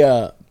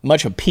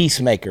much a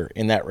peacemaker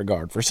in that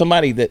regard. For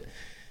somebody that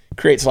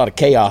creates a lot of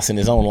chaos in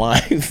his own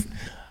life,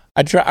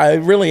 I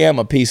really am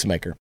a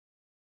peacemaker.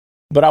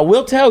 But I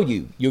will tell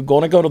you, you're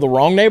going to go to the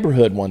wrong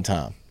neighborhood one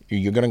time.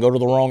 You're going to go to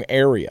the wrong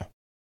area.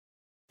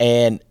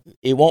 And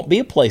it won't be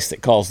a place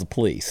that calls the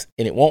police.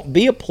 And it won't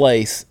be a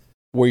place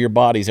where your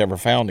body's ever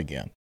found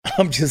again.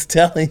 I'm just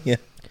telling you,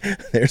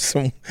 there's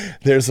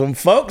some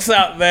folks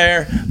out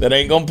there that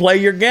ain't going to play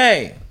your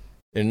game.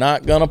 They're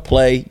not going to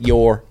play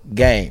your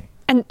game.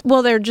 And,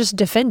 well, they're just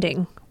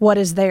defending what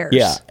is theirs.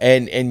 Yeah,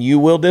 and you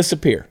will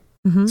disappear.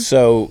 Mm-hmm.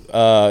 So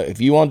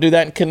if you want to do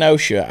that in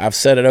Kenosha, I've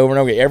said it over and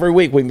over again. Every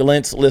week we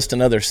list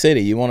another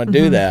city. You want to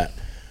do that.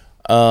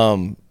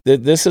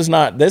 This is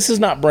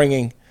not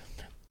bringing.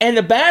 And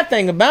the bad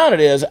thing about it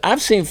is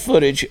I've seen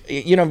footage.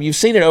 You've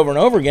seen it over and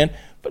over again.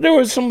 But there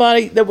was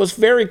somebody that was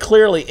very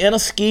clearly in a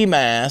ski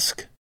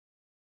mask,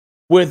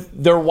 with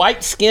their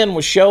white skin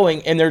was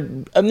showing, and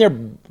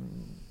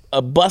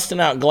they're busting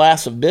out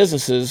glass of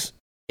businesses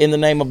in the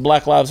name of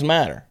Black Lives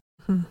Matter.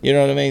 You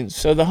know what I mean?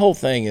 So the whole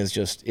thing is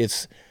just,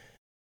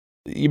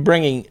 you're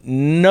bringing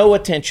no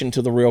attention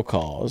to the real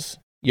cause.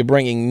 You're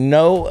bringing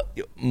no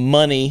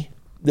money.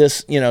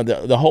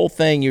 The whole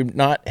thing, you're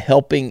not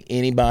helping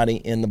anybody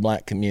in the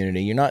black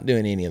community. You're not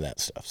doing any of that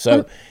stuff.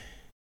 So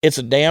it's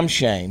a damn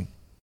shame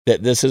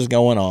that this is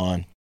going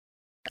on.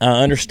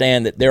 I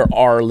understand that there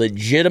are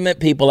legitimate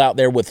people out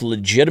there with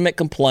legitimate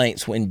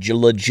complaints and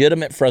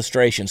legitimate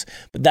frustrations,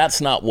 but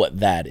that's not what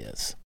that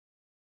is.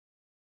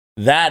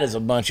 That is a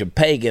bunch of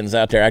pagans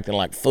out there acting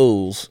like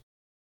fools,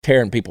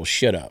 tearing people's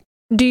shit up.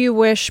 Do you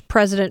wish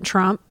President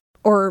Trump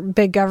or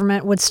big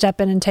government would step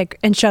in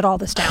and shut all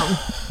this down?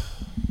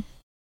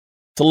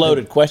 It's a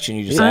loaded question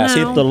you just asked.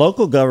 See, if the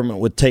local government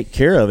would take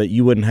care of it,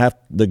 you wouldn't have,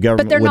 the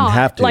government wouldn't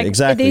have to. Like,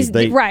 exactly.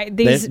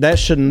 That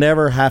should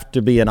never have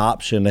to be an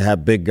option to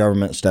have big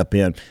government step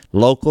in.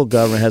 Local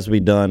government has to be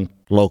done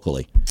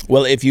locally.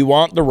 Well, if you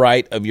want the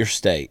right of your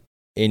state,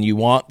 and you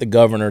want the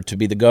governor to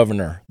be the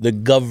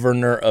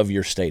governor of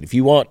your state, if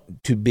you want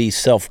to be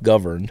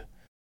self-governed,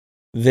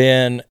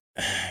 then,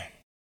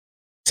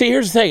 see,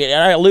 here's the thing,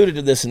 and I alluded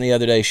to this in the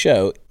other day's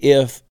show.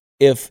 If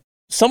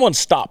someone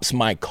stops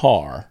my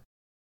car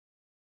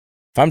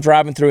If I'm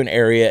driving through an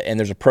area and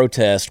there's a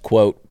protest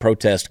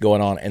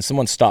going on, and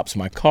someone stops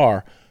my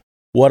car,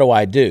 what do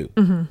I do?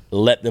 Mm-hmm.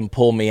 Let them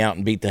pull me out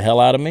and beat the hell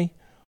out of me?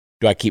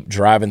 Do I keep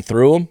driving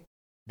through them?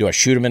 Do I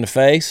shoot them in the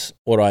face?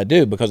 What do I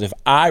do? Because if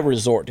I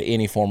resort to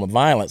any form of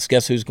violence,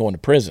 guess who's going to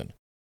prison?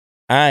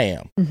 I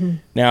am. Mm-hmm.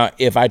 Now,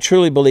 if I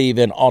truly believe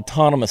in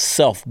autonomous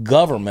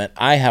self-government,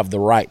 I have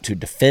the right to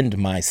defend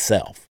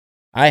myself.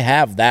 I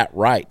have that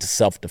right to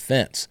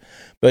self-defense.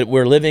 But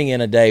we're living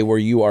in a day where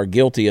you are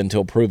guilty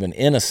until proven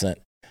innocent.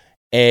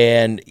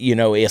 And,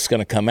 it's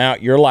going to come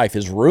out. Your life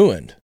is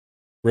ruined,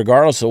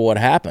 regardless of what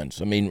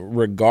happens. I mean,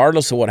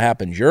 regardless of what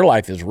happens, your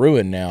life is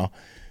ruined now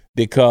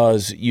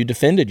because you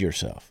defended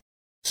yourself.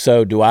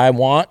 So do I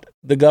want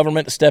the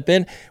government to step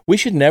in? We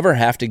should never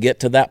have to get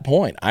to that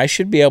point. I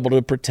should be able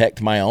to protect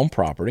my own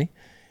property.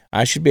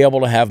 I should be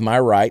able to have my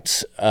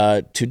rights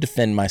to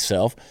defend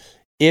myself.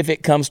 If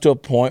it comes to a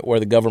point where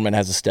the government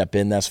has to step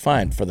in, that's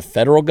fine. For the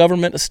federal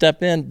government to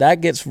step in,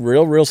 that gets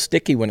real, real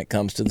sticky when it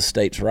comes to the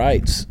states'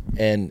 rights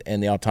and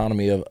the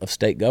autonomy of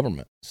state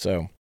government.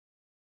 So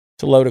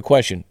it's a loaded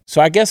question.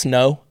 So I guess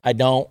no, I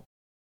don't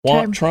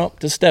want Trump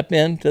to step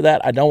into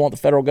that. I don't want the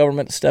federal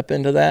government to step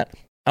into that.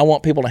 I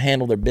want people to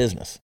handle their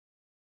business.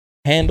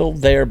 Handle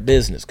their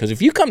business. Because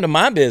if you come to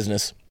my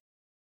business,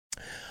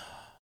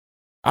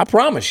 I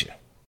promise you,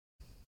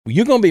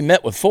 you're going to be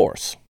met with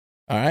force.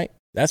 All right?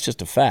 That's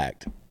just a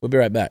fact. We'll be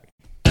right back.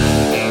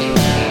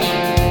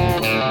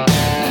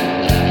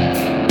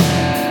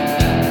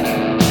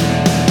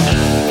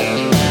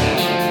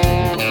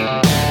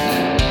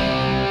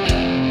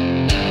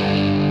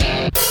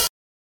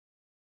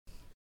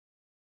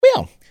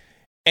 Well,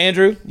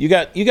 Andrew, you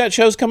got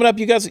shows coming up.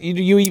 You guys,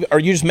 are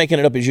you just making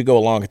it up as you go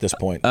along at this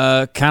point?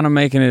 Kind of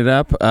making it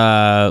up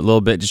a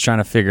little bit, just trying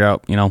to figure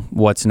out,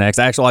 what's next.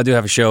 Actually, I do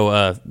have a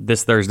show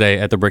this Thursday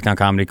at the Bricktown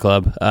Comedy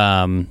Club,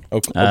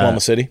 Oklahoma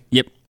City.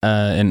 Yep,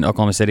 in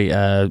Oklahoma City,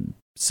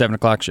 7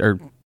 o'clock or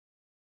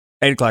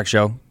 8 o'clock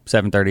show,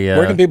 7:30.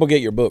 Where can people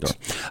get your books?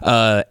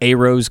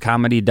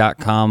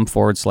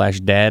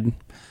 arosecomedy.com/dad.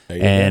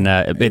 And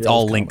it's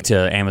all linked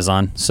to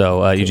Amazon.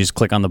 So you just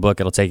click on the book.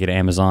 It'll take you to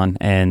Amazon.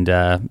 And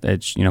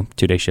it's,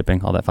 2-day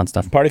shipping, all that fun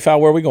stuff. Party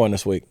Foul, where are we going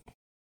this week?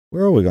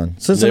 Where are we going?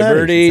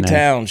 Cincinnati.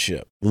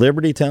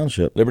 Liberty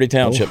Township.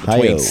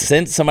 Ohio.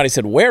 Somebody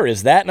said, where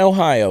is that in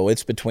Ohio?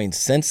 It's between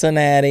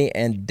Cincinnati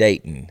and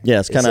Dayton. Yeah,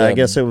 it's kind of, I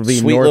guess it would be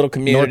sweet little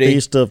community.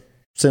 Northeast of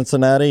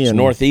Cincinnati. And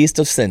northeast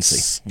of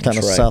Cincy. Kind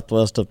of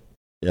southwest of,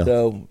 yeah.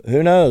 So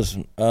who knows?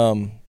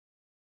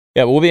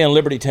 Yeah, we'll be in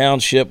Liberty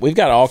Township. We've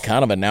got all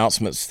kind of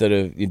announcements that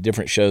are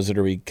different shows that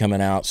are coming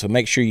out. So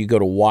make sure you go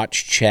to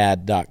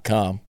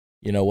watchchad.com.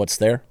 You know what's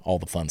there? All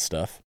the fun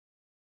stuff.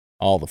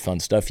 All the fun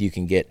stuff. You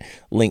can get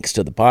links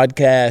to the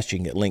podcast. You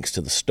can get links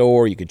to the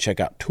store. You can check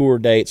out tour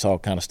dates, all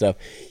kind of stuff.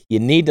 You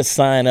need to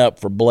sign up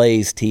for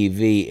Blaze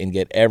TV and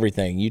get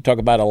everything. You talk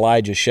about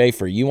Elijah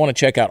Schaefer. You want to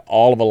check out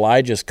all of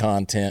Elijah's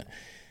content.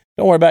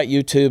 Don't worry about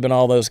YouTube and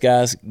all those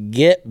guys.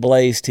 Get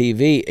Blaze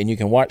TV, and you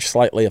can watch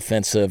Slightly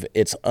Offensive.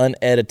 It's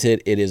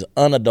unedited. It is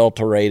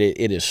unadulterated.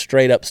 It is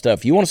straight up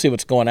stuff. You want to see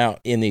what's going on out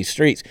in these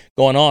streets.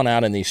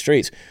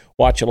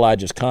 Watch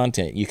Elijah's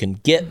content. You can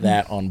get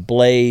that on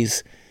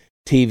blazetv.com.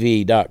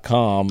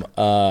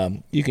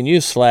 You can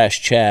use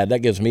 /Chad. That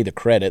gives me the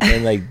credit.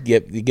 Then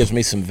it gives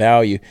me some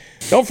value.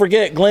 Don't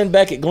forget Glenn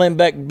Beck at Glenn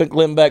Beck.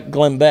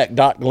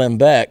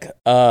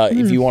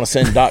 If you want to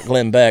send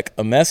Glenn Beck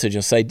a message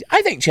and say,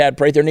 I think Chad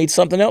Prather needs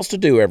something else to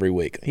do every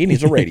week. He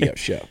needs a radio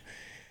show.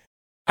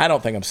 I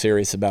don't think I'm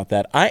serious about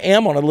that. I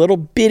am on a little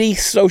bitty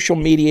social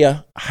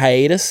media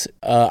hiatus.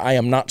 I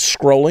am not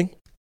scrolling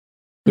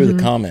through the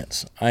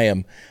comments.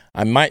 I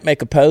might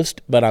make a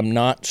post, but I'm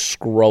not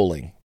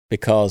scrolling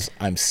because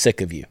I'm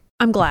sick of you.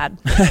 I'm glad.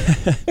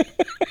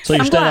 So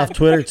you're staying off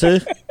Twitter too?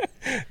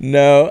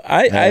 No,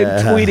 I'm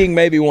tweeting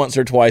maybe once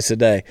or twice a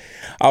day.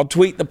 I'll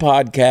tweet the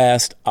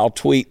podcast. I'll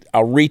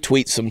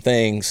retweet some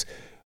things.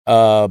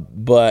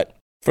 But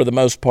for the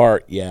most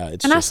part, yeah.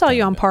 And I saw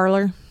you on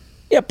Parler.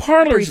 Yeah,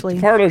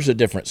 Parler's a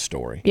different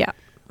story. Yeah.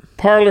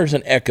 Parler's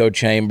an echo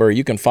chamber.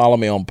 You can follow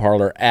me on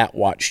Parler at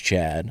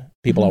WatchChad.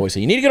 People always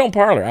say, you need to get on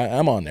Parler.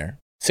 I'm on there.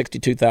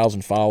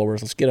 62,000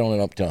 followers. Let's get on it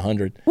up to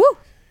 100. Woo!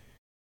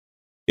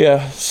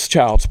 Yeah, it's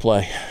child's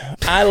play.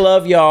 I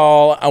love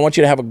y'all. I want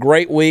you to have a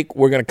great week.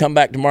 We're going to come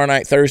back tomorrow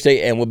night,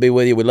 Thursday, and we'll be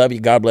with you. We love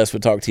you. God bless. We'll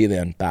talk to you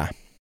then. Bye.